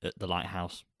person at the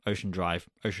Lighthouse, Ocean Drive,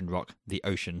 Ocean Rock, the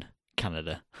ocean,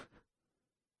 Canada?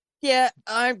 Yeah,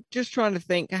 I'm just trying to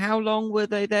think. How long were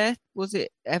they there? Was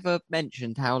it ever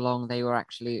mentioned how long they were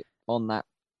actually on that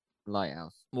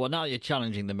lighthouse? Well, now you're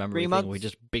challenging the memory 3 thing months? we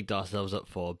just bigged ourselves up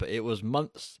for, but it was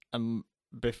months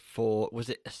before. Was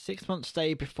it a 6-month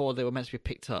stay before they were meant to be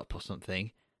picked up or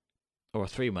something? Or a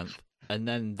 3-month? And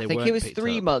then they I think weren't it was picked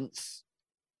 3 up. months.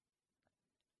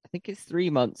 I think it's 3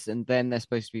 months, and then they're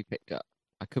supposed to be picked up.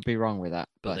 I could be wrong with that,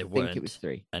 but they I think weren't. it was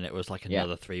 3. And it was like Yeah.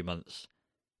 another 3 months,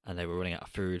 and they were running out of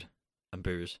food and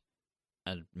booze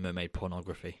and mermaid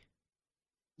pornography.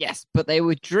 Yes, but they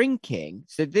were drinking.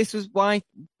 So this was my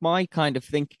kind of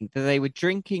thinking that they were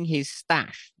drinking his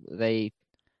stash that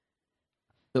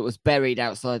was buried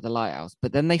outside the lighthouse.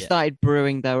 But then they Yeah. started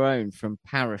brewing their own from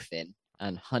paraffin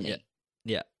and Yeah. honey.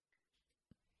 Yeah.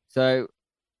 So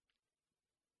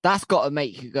that's got to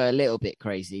make you go a little bit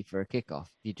crazy for a kickoff.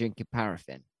 You're drinking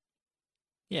paraffin.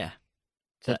 Yeah.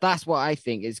 So that's what I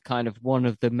think is kind of one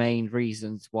of the main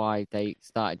reasons why they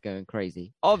started going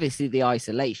crazy. Obviously, the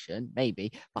isolation,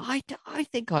 maybe, but I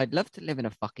think I'd love to live in a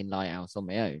fucking lighthouse on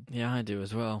my own. Yeah, I do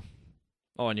as well.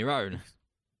 Oh, on your own.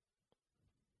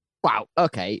 Wow.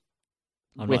 Okay.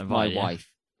 I'm not With my invited, yeah?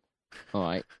 wife. All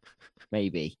right.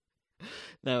 Maybe.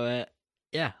 No,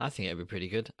 yeah, I think it'd be pretty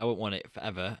good. I wouldn't want it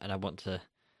forever, and I want to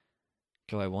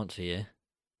go away once a year.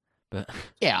 But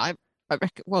Yeah, I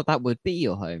reckon. Well, that would be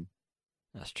your home.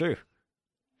 that's true.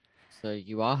 So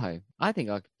you are home. I think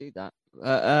I could do that.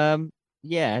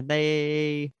 Yeah,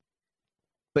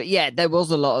 but yeah, there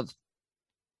was a lot of.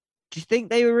 Do you think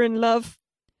they were in love?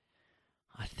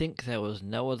 I think there was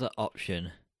no other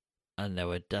option, and they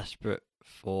were desperate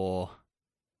for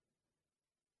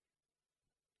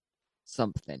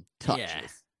Something touches. Yeah,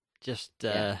 just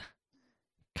Yeah.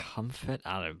 comfort.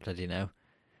 I don't bloody know.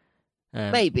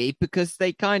 Maybe because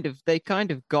they kind of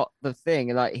got the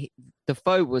thing like the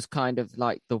foe was kind of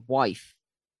like the wife.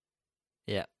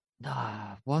 Yeah.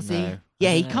 Was No, he? I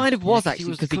Yeah, he don't know. kind of Yeah, was 'cause he actually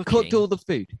was because he cooked cooking. all the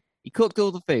food. He cooked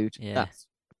all the food. Yeah.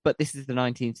 But this is the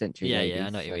 19th century. Yeah, ladies, yeah, I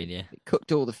know what you so mean. Yeah, he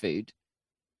cooked all the food.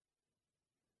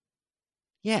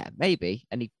 Yeah, maybe,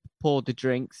 and he poured the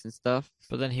drinks and stuff.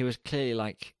 but then he was clearly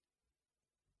like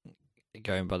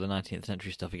going by the 19th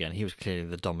century stuff again. He was clearly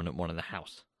the dominant one in the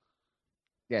house.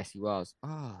 Yes, he was.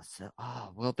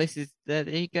 Well, this is there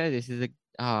you go. This is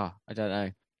I don't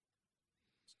know.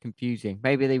 It's confusing.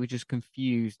 Maybe they were just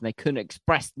confused and they couldn't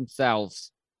express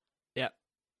themselves. Yeah.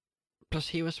 Plus,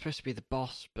 he was supposed to be the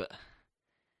boss, but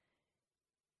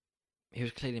he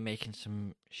was clearly making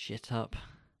some shit up.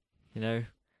 You know.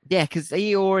 Yeah, because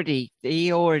his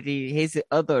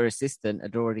other assistant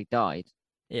had already died,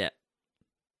 Yeah.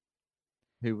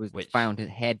 who was Which- his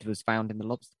head was found in the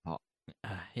lobster pot.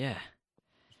 Yeah.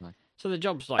 Nice. So the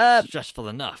job's like Um, stressful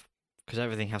enough because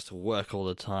everything has to work all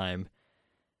the time.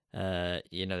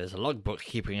 There's a logbook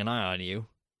keeping an eye on you,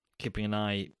 keeping an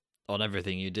eye on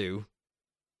everything you do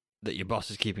that your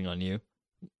boss is keeping on you,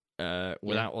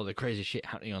 without all the crazy shit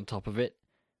happening on top of it.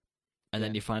 And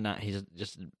then Yeah. you find out he's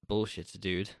just a bullshit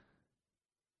dude.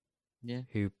 Yeah.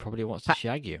 Who probably wants to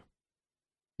shag you.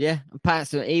 Yeah, and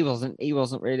Patterson, he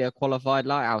wasn't really a qualified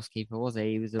lighthouse keeper, was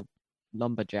he? He was a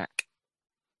lumberjack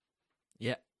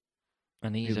Yeah.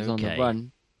 And who he's was okay. on the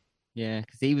run. Yeah,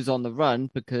 because he was on the run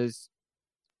because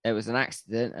there was an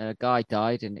accident and a guy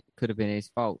died and it could have been his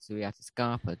fault, so he had to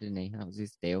scarper, didn't he? That was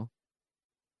his deal.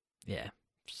 Yeah.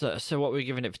 So what we're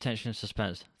giving it for tension and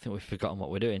suspense? I think we've forgotten what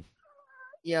we're doing.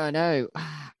 Yeah, I know.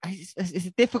 It's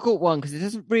a difficult one because it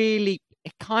doesn't really.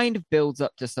 It kind of builds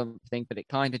up to something, but it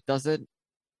kind of doesn't.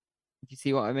 If you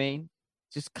see what I mean,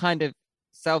 just kind of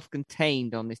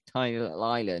self-contained on this tiny little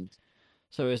island.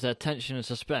 So is there tension and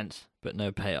suspense, but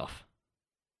no payoff?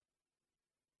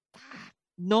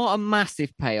 Not a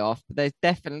massive payoff, but there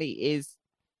definitely is.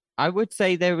 I would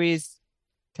say there is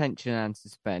tension and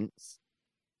suspense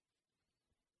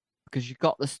because you've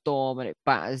got the storm and it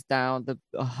batters down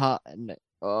the hut and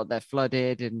they're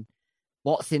flooded and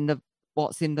what's in the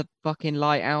fucking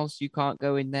lighthouse? You can't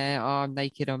go in there. Oh, I'm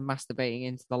naked. I'm masturbating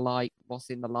into the light. What's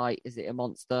in the light? Is it a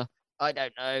monster? I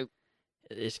don't know.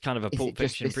 It's kind of a Is Pulp it just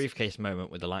Fiction this- briefcase moment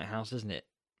with the lighthouse, isn't it?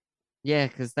 Yeah,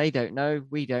 because they don't know.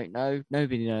 We don't know.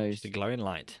 Nobody knows. Just a glowing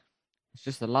light. It's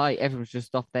just a light. Everyone's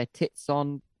just off their tits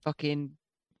on fucking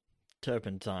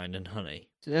Turpentine and honey.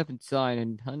 turpentine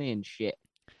and honey and shit.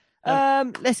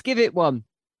 Um, Let's give it one.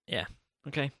 Yeah.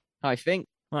 Okay. I think.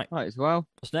 Right. Might as well.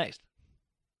 What's next?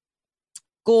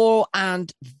 Gore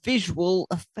and visual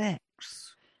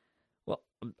effects. Well,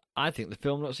 I think the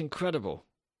film looks incredible.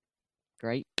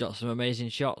 Great. Got some amazing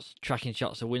shots. Tracking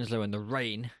shots of Winslow in the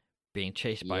rain being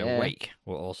chased by Yeah. a wake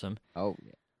were awesome. Oh,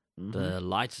 yeah. Mhm. The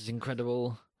light is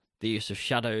incredible. The use of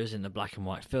shadows in the black and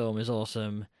white film is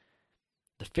awesome.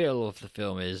 The feel of the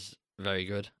film is very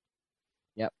good.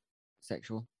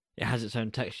 Sexual. It has its own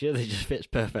texture that just fits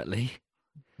perfectly.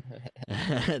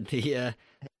 The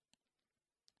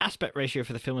aspect ratio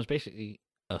for the film is basically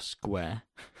a square.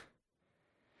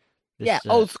 Yeah,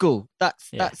 This, old school. yeah.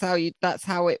 That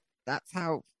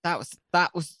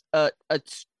was a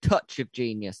touch of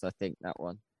genius, I think, that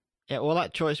one. Yeah, well,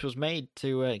 that choice was made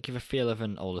to give a feel of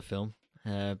an older film,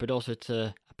 but also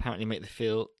to apparently make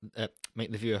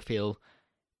the viewer feel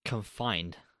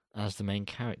confined, as the main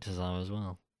characters are as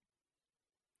well.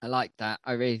 I like that.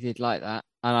 I really did like that.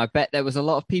 And I bet there was a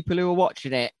lot of people who were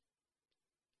watching it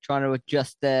trying to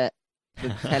adjust the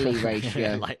telly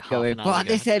ratio, like half going, an hour "What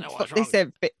ago. this I ain't don't know what's this wrong."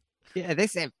 ain't fit. Yeah,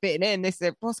 this ain't fitting in. This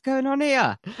ain't what's going on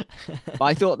here." But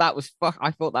I thought that was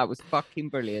I thought that was fucking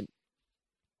brilliant.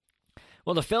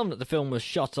 Well, the film that the film was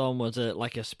shot on was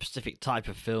like a specific type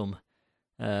of film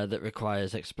that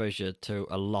requires exposure to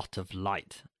a lot of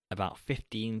light, about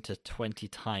 15 to 20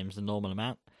 times the normal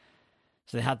amount.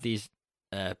 So they had these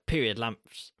period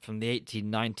lamps from the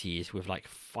 1890s with like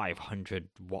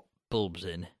 500-watt bulbs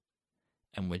in,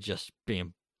 and were just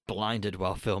being blinded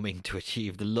while filming to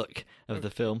achieve the look of the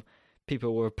film.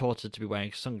 People were reported to be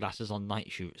wearing sunglasses on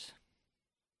night shoots.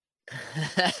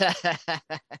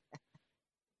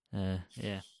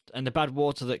 Yeah. And the bad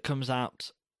water that comes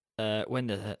out when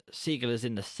the seagull is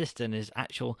in the cistern is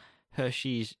actual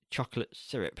Hershey's chocolate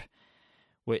syrup,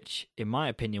 which, in my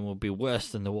opinion, will be worse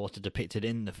than the water depicted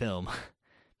in the film,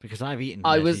 because I've eaten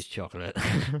Hershey's chocolate.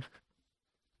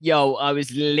 Yo, I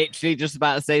was literally just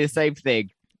about to say the same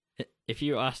thing. If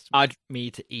you asked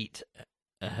me to eat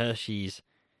a Hershey's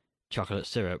chocolate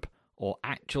syrup or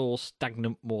actual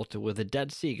stagnant water with a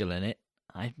dead seagull in it,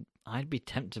 I'd be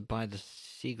tempted by the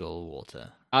seagull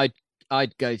water. I'd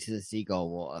go to the seagull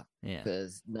water. Yeah,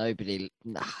 because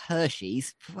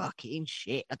Hershey's fucking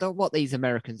shit. I don't know what these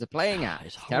Americans are playing at.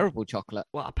 It's terrible chocolate.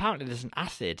 Well, apparently there's an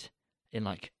acid in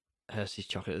like Hershey's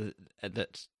chocolate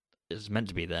that is meant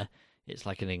to be there. It's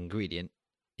like an ingredient.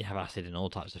 You have acid in all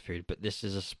types of food, but this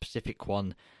is a specific one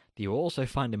that you also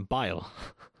find in bile.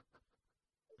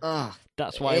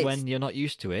 That's why when you're not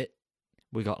used to it,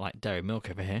 we got like dairy milk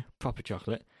over here, proper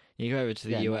chocolate. You go over to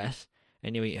the US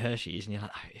and you eat Hershey's and you're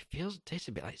like, it tastes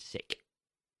a bit like sick.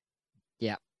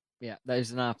 Yeah,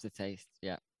 there's an aftertaste.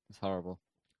 Yeah, it's horrible.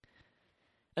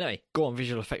 Anyway, go on,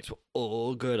 visual effects were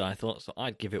all good, I thought, so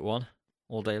I'd give it one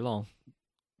all day long.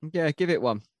 Yeah, give it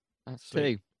one. That's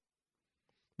Sweet. 2.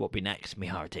 What'll be next, me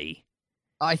hearty?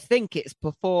 I think it's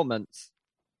performance.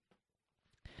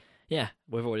 Yeah,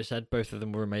 we've already said both of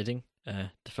them were amazing.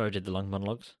 Defoe did the long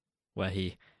monologues, where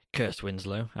he cursed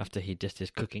Winslow after he dissed his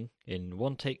cooking in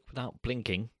one take without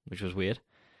blinking, which was weird.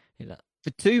 For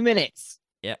 2 minutes.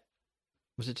 Yep.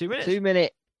 Was it 2 minutes? 2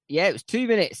 minutes. Yeah, it was 2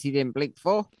 minutes he didn't blink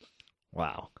for.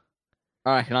 Wow.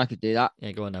 I reckon I could do that.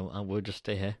 Yeah, go on now, and we'll just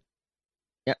stay here.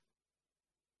 Yep.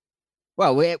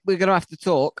 Well, we're going to have to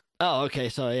talk. Oh, okay,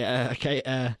 sorry. Okay.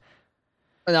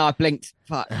 No, I blinked.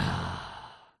 Fuck.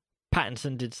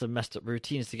 Pattinson did some messed up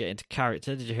routines to get into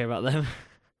character. Did you hear about them?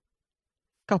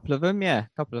 Couple of them, yeah.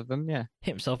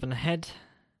 Hit himself in the head.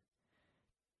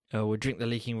 Would drink the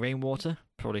leaking rainwater,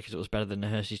 probably because it was better than the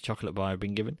Hershey's chocolate bar I'd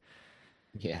been given.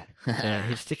 Yeah.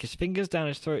 He'd stick his fingers down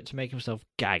his throat to make himself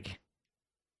gag.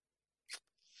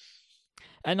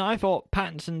 And I thought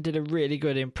Pattinson did a really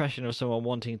good impression of someone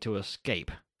wanting to escape.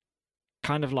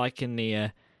 Kind of like in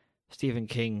the Stephen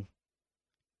King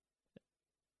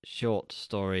short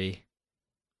story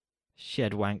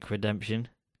Shed Wank Redemption.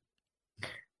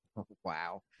 Oh,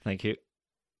 wow. Thank you.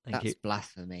 That's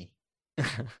blasphemy.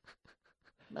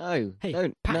 No. Hey,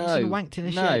 don't. Pattinson No. wanked in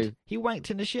a shed. He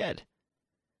wanked in a shed.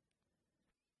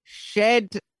 Shed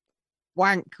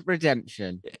Wank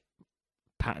Redemption.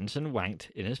 Pattinson wanked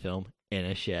in his film in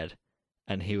a shed,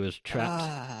 and he was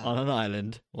trapped on an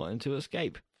island wanting to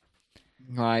escape.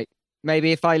 Right.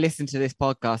 Maybe if I listen to this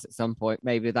podcast at some point,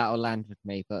 maybe that'll land with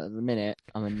me. But at the minute,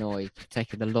 I'm annoyed for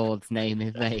taking the Lord's name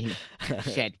in vain.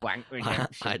 Shed Wank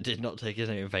Redemption. I did not take his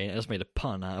name in vain. I just made a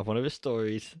pun out of one of his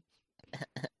stories.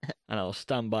 And I'll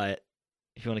stand by it.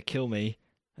 If you want to kill me,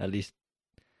 at least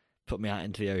put me out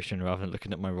into the ocean rather than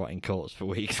looking at my rotting corpse for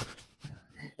weeks.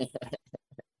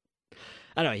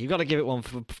 Anyway, you've got to give it one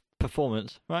for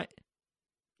performance, right?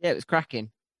 Yeah, it was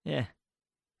cracking. Yeah.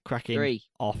 Cracking 3.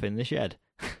 off in the shed.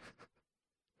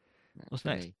 What's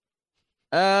next?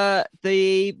 3.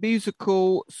 The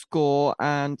musical score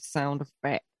and sound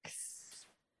effects.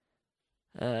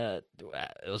 It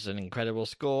was an incredible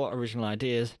score, original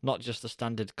ideas, not just the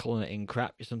standard calling it in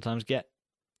crap you sometimes get.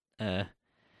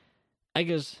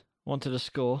 Eggers wanted a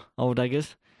score, old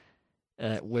Eggers,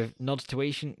 with nods to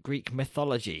ancient Greek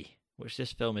mythology, which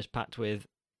this film is packed with.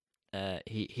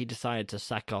 He decided to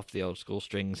sack off the old school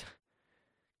strings,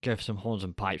 go for some horns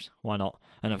and pipes, why not?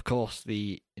 And of course,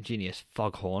 the ingenious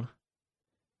foghorn.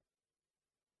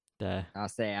 There. I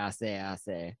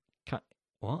say.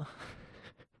 What?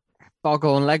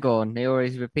 Foghorn Leghorn. He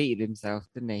always repeated himself,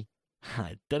 didn't he?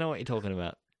 I don't know what you're talking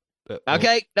about. But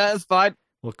Okay, that's fine.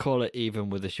 We'll call it even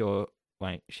with the shed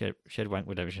wank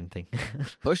redemption thing.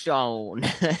 Push on.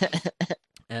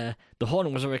 The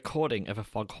horn was a recording of a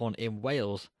foghorn in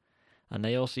Wales, And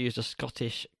they also used a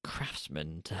Scottish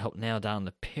craftsman to help nail down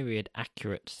the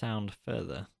period-accurate sound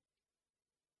further.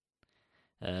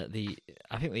 I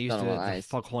think they used the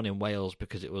foghorn in Wales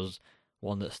because it was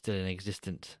one that's still in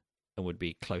existence and would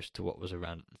be close to what was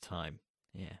around at the time.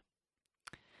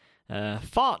 Yeah.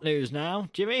 Fart news now,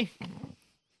 Jimmy.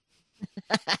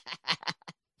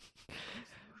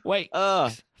 Wait,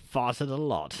 farted a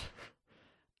lot.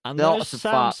 And those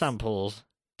sound samples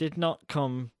did not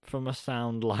come from a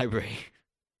sound library.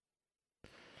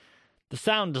 The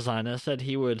sound designer said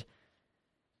he would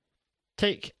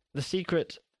take the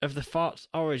secret of the fart's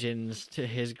origins to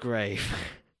his grave.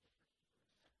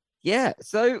 Yeah,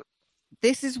 so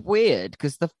this is weird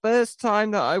because the first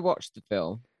time that I watched the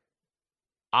film,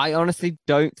 I honestly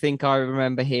don't think I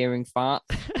remember hearing farts.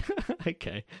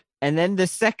 Okay. And then the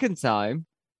second time,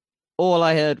 all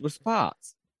I heard was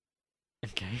farts.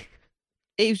 Okay.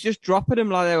 He was just dropping them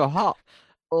like they were hot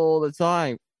all the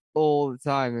time. All the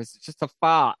time. It's just a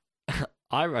fart.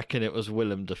 I reckon it was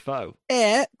Willem Dafoe.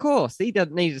 Yeah, of course. He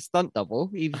doesn't need a stunt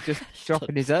double. He was just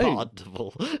dropping his own. Fart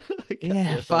double.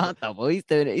 Yeah, fart double. He's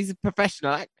doing it. He's a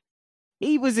professional actor.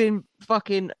 He was in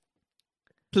fucking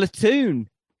Platoon.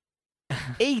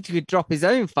 He could drop his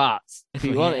own farts if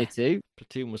he wanted to.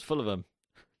 Platoon was full of them.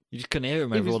 You just couldn't hear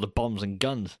him over all the bombs and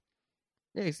guns.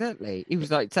 Yeah, exactly. He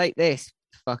was like, take this.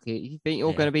 Fuck it. You think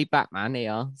you're going to be Batman?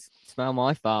 Here. Smell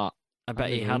my fart. I bet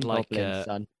he had like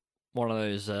one of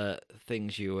those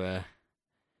things you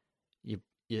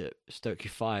stoke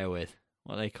your fire with.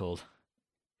 What are they called?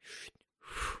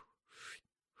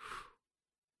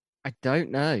 I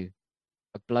don't know.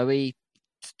 A blowy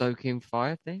stoking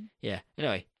fire thing? Yeah.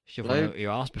 Anyway, shove one up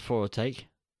your arse before a take.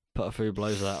 Put a few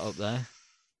blows of that up there.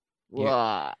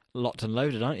 What? Locked and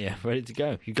loaded, aren't you? Ready to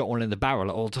go. You've got one in the barrel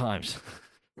at all times.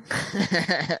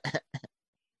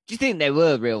 Do you think they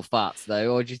were real farts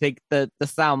though, or do you think the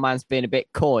sound man's being a bit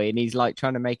coy and he's like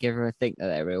trying to make everyone think that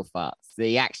they're real farts?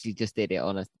 He actually just did it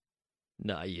on a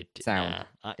sound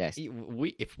desk.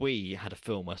 If we had a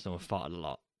film where someone farted a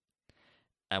lot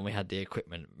and we had the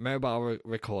equipment, mobile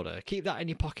recorder, keep that in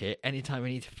your pocket anytime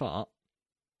you need to fart.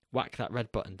 Whack that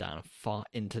red button down and fart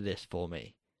into this for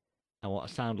me. And what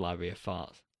a sound library of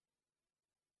farts.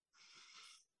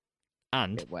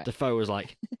 And Defoe was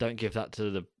like, don't give that to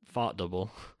the fart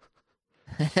double.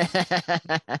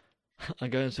 I'm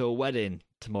going to a wedding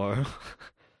tomorrow.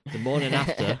 The morning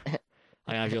after,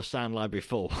 I have your sound library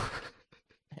full.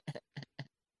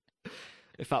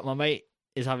 In fact, my mate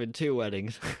is having 2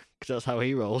 weddings, because that's how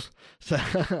he rolls. So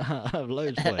I have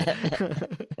loads for it.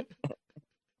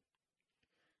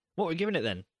 What are we giving it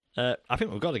then? I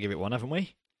think we've got to give it 1, haven't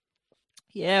we?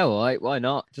 Yeah, all right. Why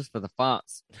not? Just for the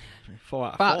farts. 4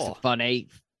 out of farts 4. Are funny.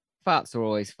 Farts are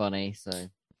always funny, so...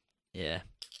 Yeah.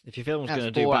 If your film's going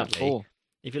to do badly,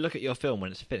 if you look at your film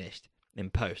when it's finished in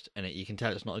post and you can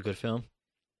tell it's not a good film,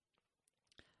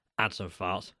 add some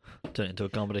farts, turn it into a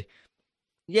comedy.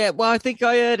 Yeah, well, I think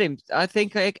I heard him. I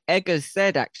think Eggers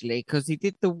said, actually, because he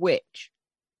did The Witch,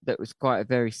 that was quite a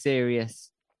very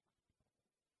serious,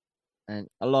 and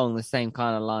along the same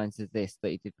kind of lines as this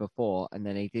that he did before, and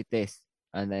then he did this,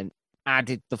 and then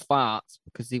added the farts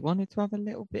because he wanted to have a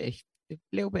little bit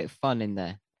of fun in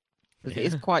there. Because it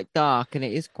is quite dark and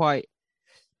it's quite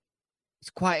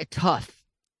a tough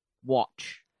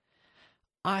watch.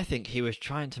 I think he was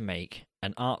trying to make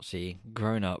an artsy,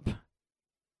 grown-up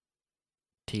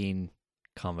teen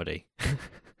comedy.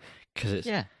 Because its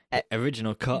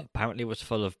original cut apparently was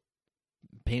full of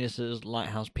penises,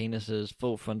 lighthouse penises,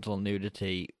 full frontal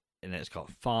nudity, and it's got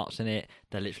farts in it.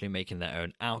 They're literally making their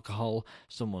own alcohol.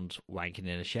 Someone's wanking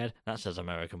in a shed. That says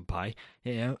American Pie.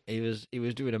 You know, he was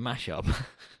doing a mashup.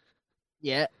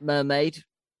 Yeah, mermaid.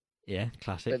 Yeah,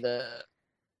 classic. With a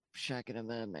shagging a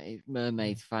mermaid.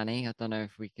 Mermaid's funny. I don't know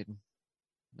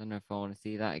if I want to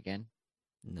see that again.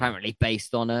 No. Apparently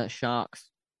based on a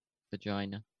shark's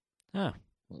vagina. Oh,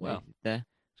 well. There.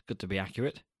 It's good to be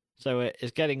accurate. So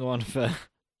it's getting 1 for...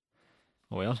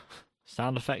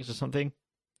 sound effects or something?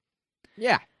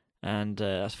 Yeah. And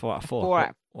that's 4 out of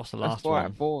 4. What's the last 4 one? Out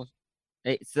of 4.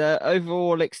 It's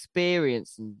overall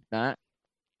experience and that.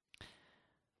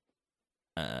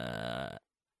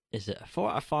 Is it a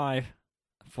 4 out of 5,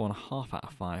 4.5 out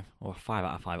of 5, or 5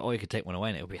 out of 5? Or you could take 1 away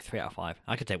and it would be a 3 out of 5.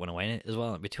 I could take 1 away in it as well,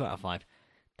 and it'd be 2 out of 5.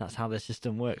 That's how the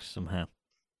system works somehow.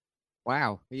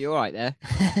 Wow, are you alright there?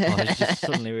 I just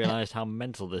suddenly realised how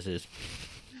mental this is.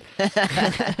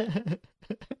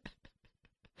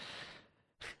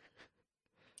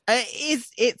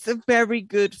 It's a very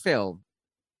good film,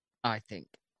 I think.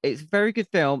 It's a very good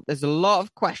film. There's a lot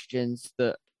of questions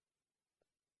that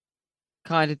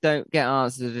kind of don't get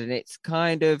answered, and it's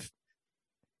kind of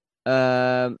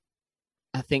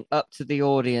I think, up to the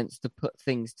audience to put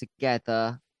things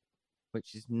together,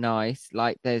 which is nice.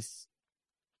 Like there's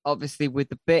obviously with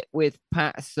the bit with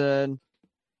Patterson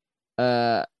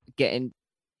getting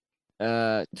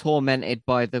tormented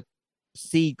by the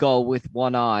seagull with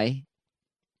one eye.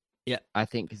 Yeah. I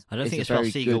think I don't is think a you spell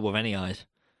very seagull good. with any eyes.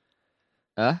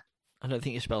 Huh? I don't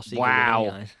think you spell seagull with any Wow.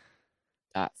 eyes.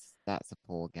 That's a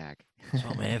poor gag. That's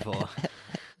what I'm here for.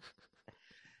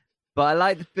 But I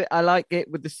like the bit. I like it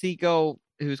with the seagull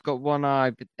who's got one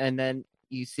eye, and then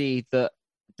you see that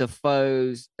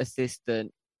Defoe's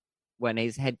assistant, when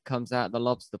his head comes out of the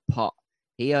lobster pot,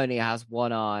 he only has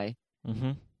one eye,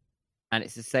 Mm-hmm. and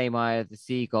it's the same eye as the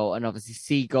seagull. And obviously,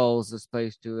 seagulls are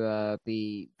supposed to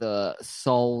be the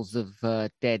souls of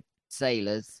dead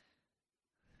sailors.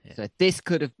 Yeah. So this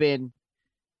could have been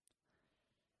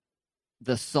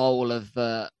the soul of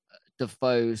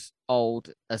Defoe's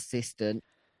old assistant,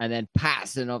 and then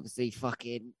Patterson obviously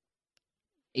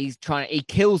he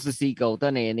kills the seagull,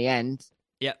 doesn't he, in the end?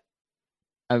 Yep.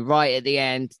 And right at the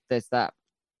end, there's that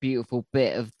beautiful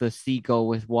bit of the seagull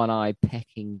with one eye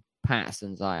pecking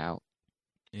Patterson's eye out,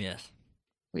 Yes.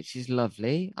 which is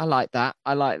lovely. I like that.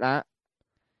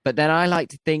 But then I like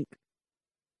to think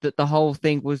that the whole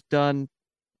thing was done.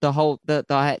 Their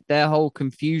whole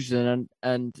confusion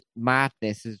and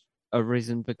madness has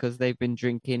arisen because they've been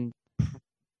drinking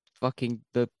fucking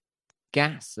the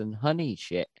gas and honey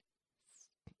shit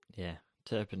Yeah.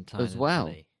 Turpentine as and well.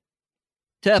 honey.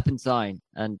 Turpentine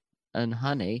and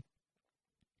honey.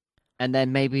 And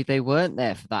then maybe they weren't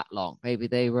there for that long. Maybe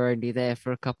they were only there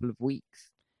for a couple of weeks.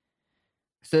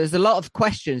 So there's a lot of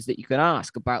questions that you can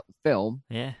ask about the film.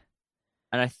 Yeah.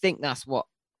 And I think that's what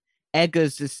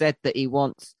Eggers has said, that he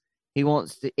wants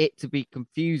it to be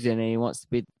confusing, and he wants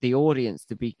the audience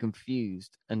to be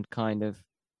confused and kind of,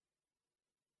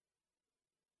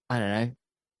 I don't know,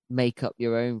 make up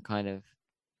your own kind of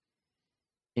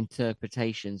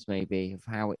interpretations maybe of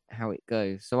how it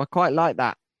goes. So I quite like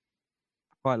that.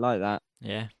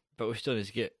 Yeah. But we still need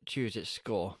to choose its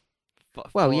score.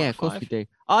 Well, 4 yeah, out of course 5? we do.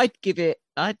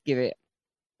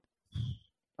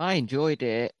 I enjoyed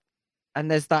it. And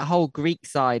there's that whole Greek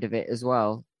side of it as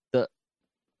well, that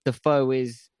Defoe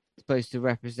is supposed to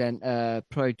represent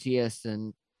Proteus,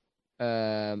 and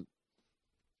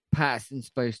Patterson's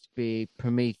supposed to be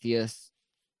Prometheus.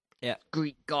 Yeah.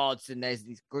 Greek gods, and there's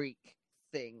these Greek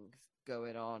things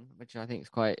going on, which I think is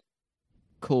quite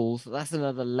cool. So that's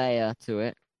another layer to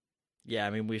it. Yeah, I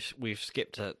mean we've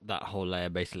skipped that whole layer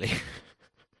basically.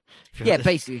 Yeah,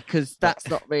 basically, because that's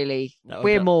not really.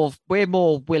 We're more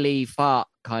Willy Fart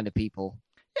kind of people.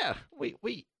 Yeah, we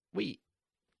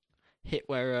hit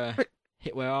where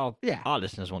our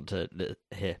listeners want to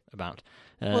hear about.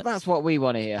 Well, that's what we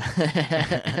want to hear.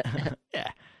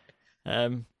 Yeah.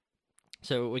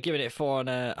 So we're giving it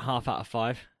 4.5 out of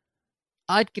 5.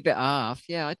 I'd give it half.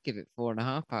 Yeah, I'd give it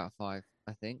 4.5 out of 5.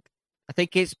 I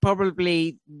think it's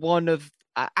probably one of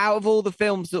out of all the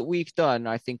films that we've done,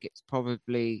 I think it's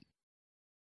probably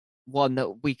one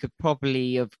that we could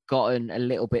probably have gotten a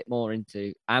little bit more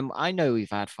into. I know we've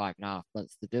had 5.5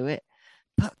 months to do it,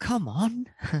 but come on,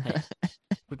 Hey,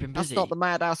 we've been busy. That's not the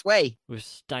madhouse way. With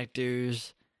stag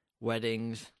do's,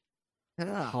 weddings,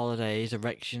 holidays,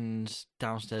 erections,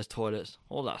 downstairs toilets,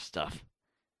 all that stuff.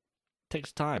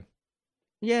 Takes time.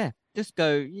 Yeah, just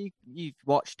go. You've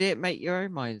watched it, make your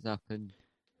own minds up, and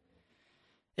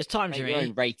it's time, make Jimmy, your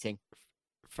own rating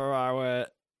for our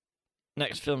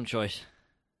next film choice.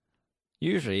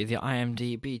 Usually the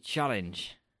IMDb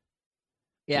challenge.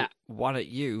 Yeah. Why don't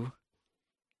you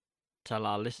tell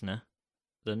our listener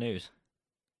the news?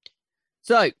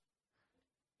 So,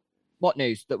 what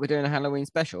news? That we're doing a Halloween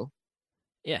special?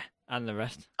 Yeah, and the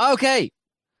rest. Okay.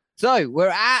 So, we're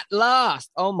at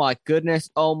last. Oh my goodness.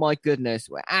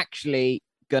 We're actually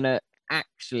gonna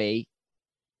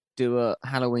do a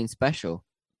Halloween special.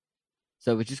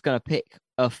 So, we're just gonna pick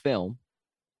a film.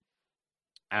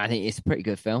 And I think it's a pretty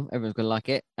good film. Everyone's gonna like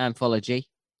it. Anthology.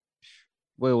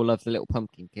 We all love the little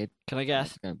pumpkin kid. Can I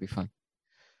guess? It's gonna be fun.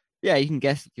 Yeah, you can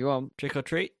guess if you want. Trick or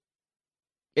Treat?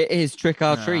 It is Trick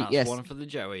or Treat, That's yes. one for the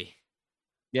Joey.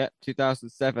 Yeah,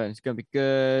 2007. It's gonna be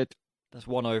good. That's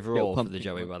one overall for the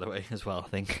Joey, by the way, as well, I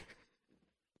think.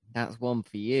 That's one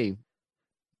for you.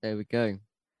 There we go.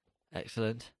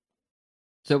 Excellent.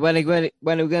 So when are we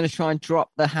going to try and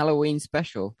drop the Halloween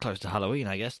special? Close to Halloween,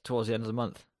 I guess, towards the end of the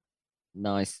month.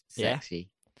 Nice, sexy.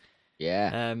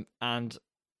 Yeah. And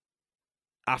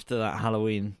after that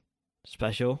Halloween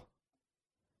special,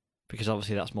 because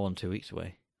obviously that's more than 2 weeks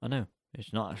away. I know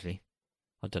it's not actually.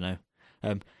 I don't know.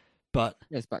 But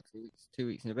yeah, it's back 2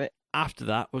 weeks in a bit. After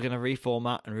that, we're going to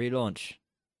reformat and relaunch.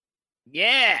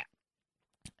 Yeah.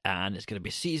 And it's going to be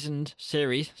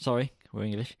series. Sorry, we're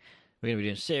English. We're going to be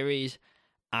doing series,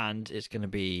 and it's going to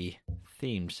be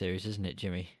themed series, isn't it,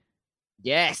 Jimmy?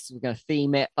 Yes, we're going to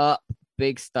theme it up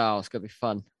big style. It's going to be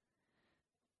fun.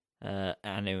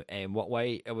 And in what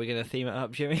way are we going to theme it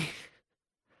up, Jimmy?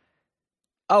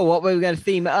 Oh, what we're going to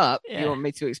theme it up? Yeah. You want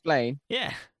me to explain?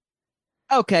 Yeah.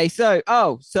 Okay, so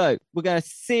we're going to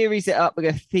series it up. We're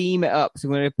going to theme it up. So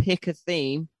we're going to pick a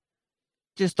theme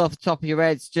just off the top of your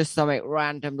heads, just something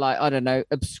random, like, I don't know,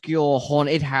 obscure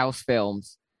haunted house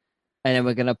films. And then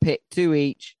we're going to pick 2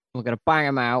 each. We're going to bang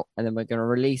them out, and then we're going to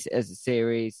release it as a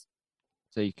series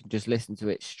so you can just listen to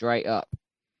it straight up.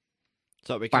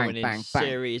 So it'll be coming Bang, in bang,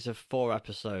 series of 4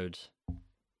 episodes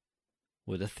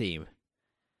with a theme.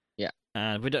 Yeah.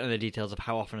 And we don't know the details of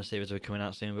how often a series will be coming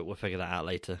out soon, but we'll figure that out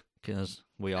later because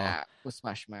we are we'll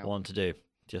smash them out. one to do.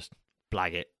 Just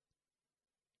blag it.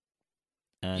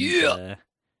 And, Yeah!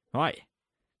 Right.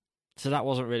 So that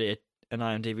wasn't really an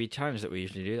IMDb challenge that we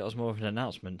usually do. That was more of an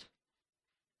announcement.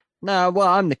 No, well,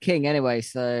 I'm the king anyway,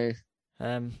 so...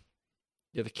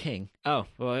 You're the king. Oh,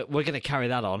 well, we're going to carry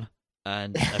that on.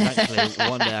 And eventually,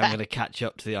 one day, I'm going to catch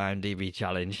up to the IMDb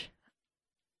challenge.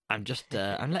 I'm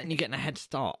letting you get in a head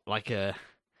start, like a,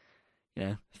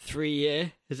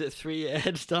 3-year. Is it 3-year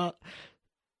head start?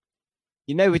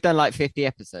 You know we've done like 50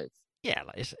 episodes. Yeah,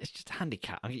 like it's just a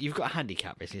handicap. I mean, you've got a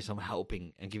handicap basically, so I'm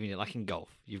helping and giving you, like in golf,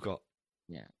 you've got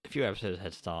a few episodes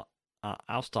head start.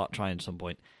 I'll start trying at some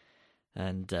point.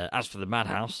 And as for the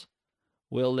Madhouse,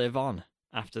 we'll live on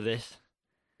after this.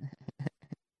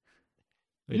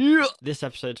 This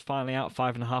episode's finally out,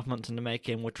 5.5 months in the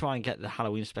making. We'll try and get the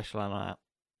Halloween special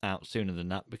out sooner than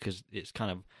that because it's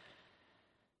kind of,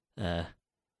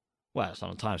 it's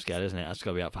on a time scale, isn't it? That's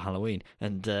got to be out for Halloween.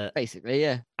 And basically,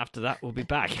 yeah. After that, we'll be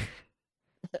back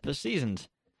for seasons.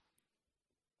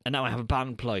 And now I have a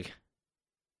band plug.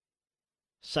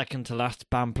 Second to last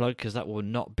band plug because that will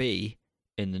not be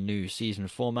in the new season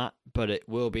format, but it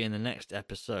will be in the next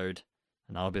episode.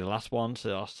 And that'll be the last one,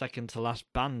 so our second to last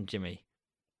band, Jimmy.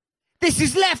 This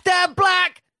is Left Hand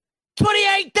Black,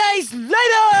 28 days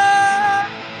later!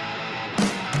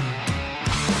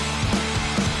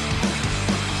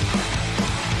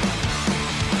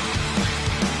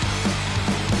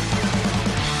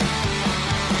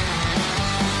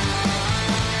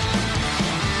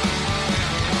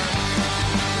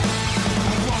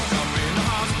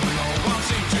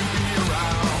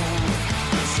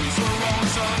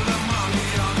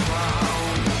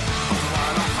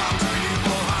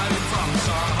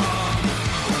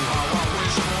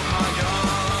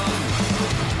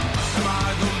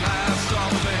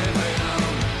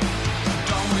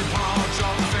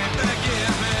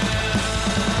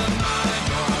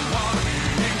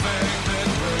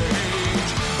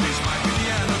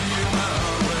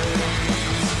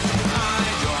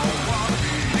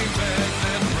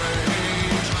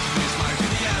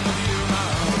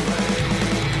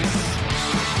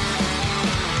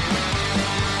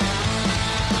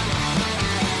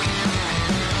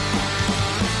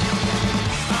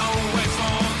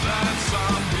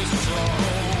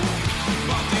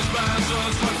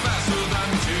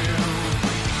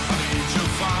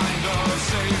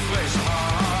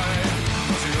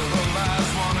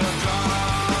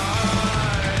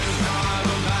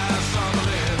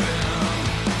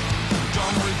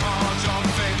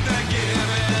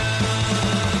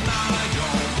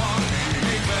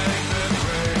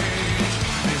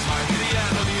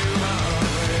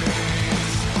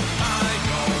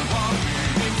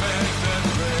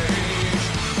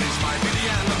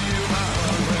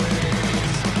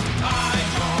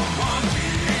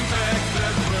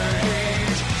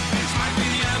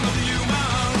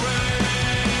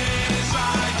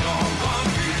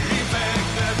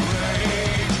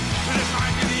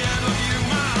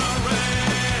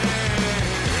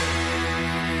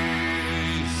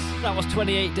 That was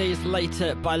 28 Days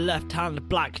Later by Left Hand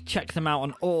Black. Check them out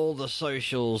on all the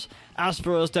socials. As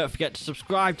for us, don't forget to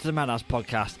subscribe to the Madhouse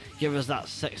Podcast. Give us that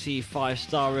sexy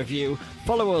 5-star review.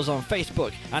 Follow us on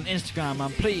Facebook and Instagram.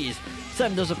 And please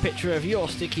send us a picture of your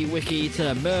sticky wiki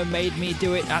to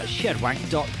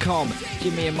mermaidmedoit@shedwank.com.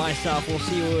 Jimmy and myself will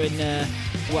see you in,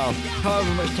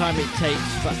 however much time it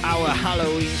takes for our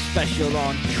Halloween special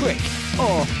on Trick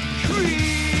or Treat.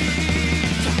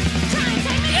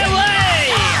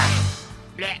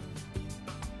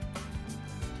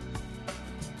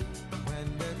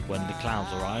 When the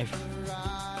clouds arrive,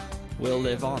 we'll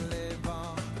live on.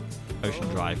 Ocean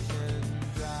Drive.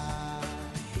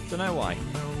 Don't know why.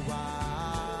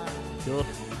 You're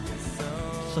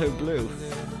so blue.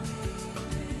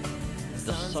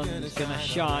 The sun's gonna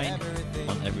shine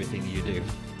on everything you do.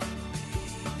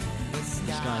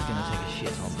 The sky's going to take a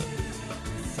shit on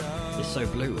them. It's so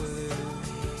blue.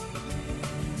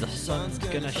 The sun's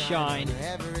going to shine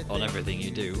on everything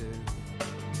you do.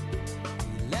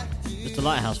 It's the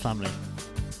Lighthouse family.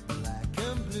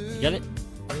 You get it?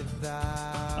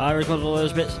 I recorded all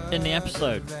those bits in the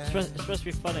episode. It's supposed to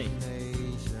be funny.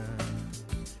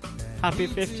 Happy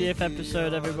 50th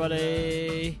episode,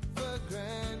 everybody!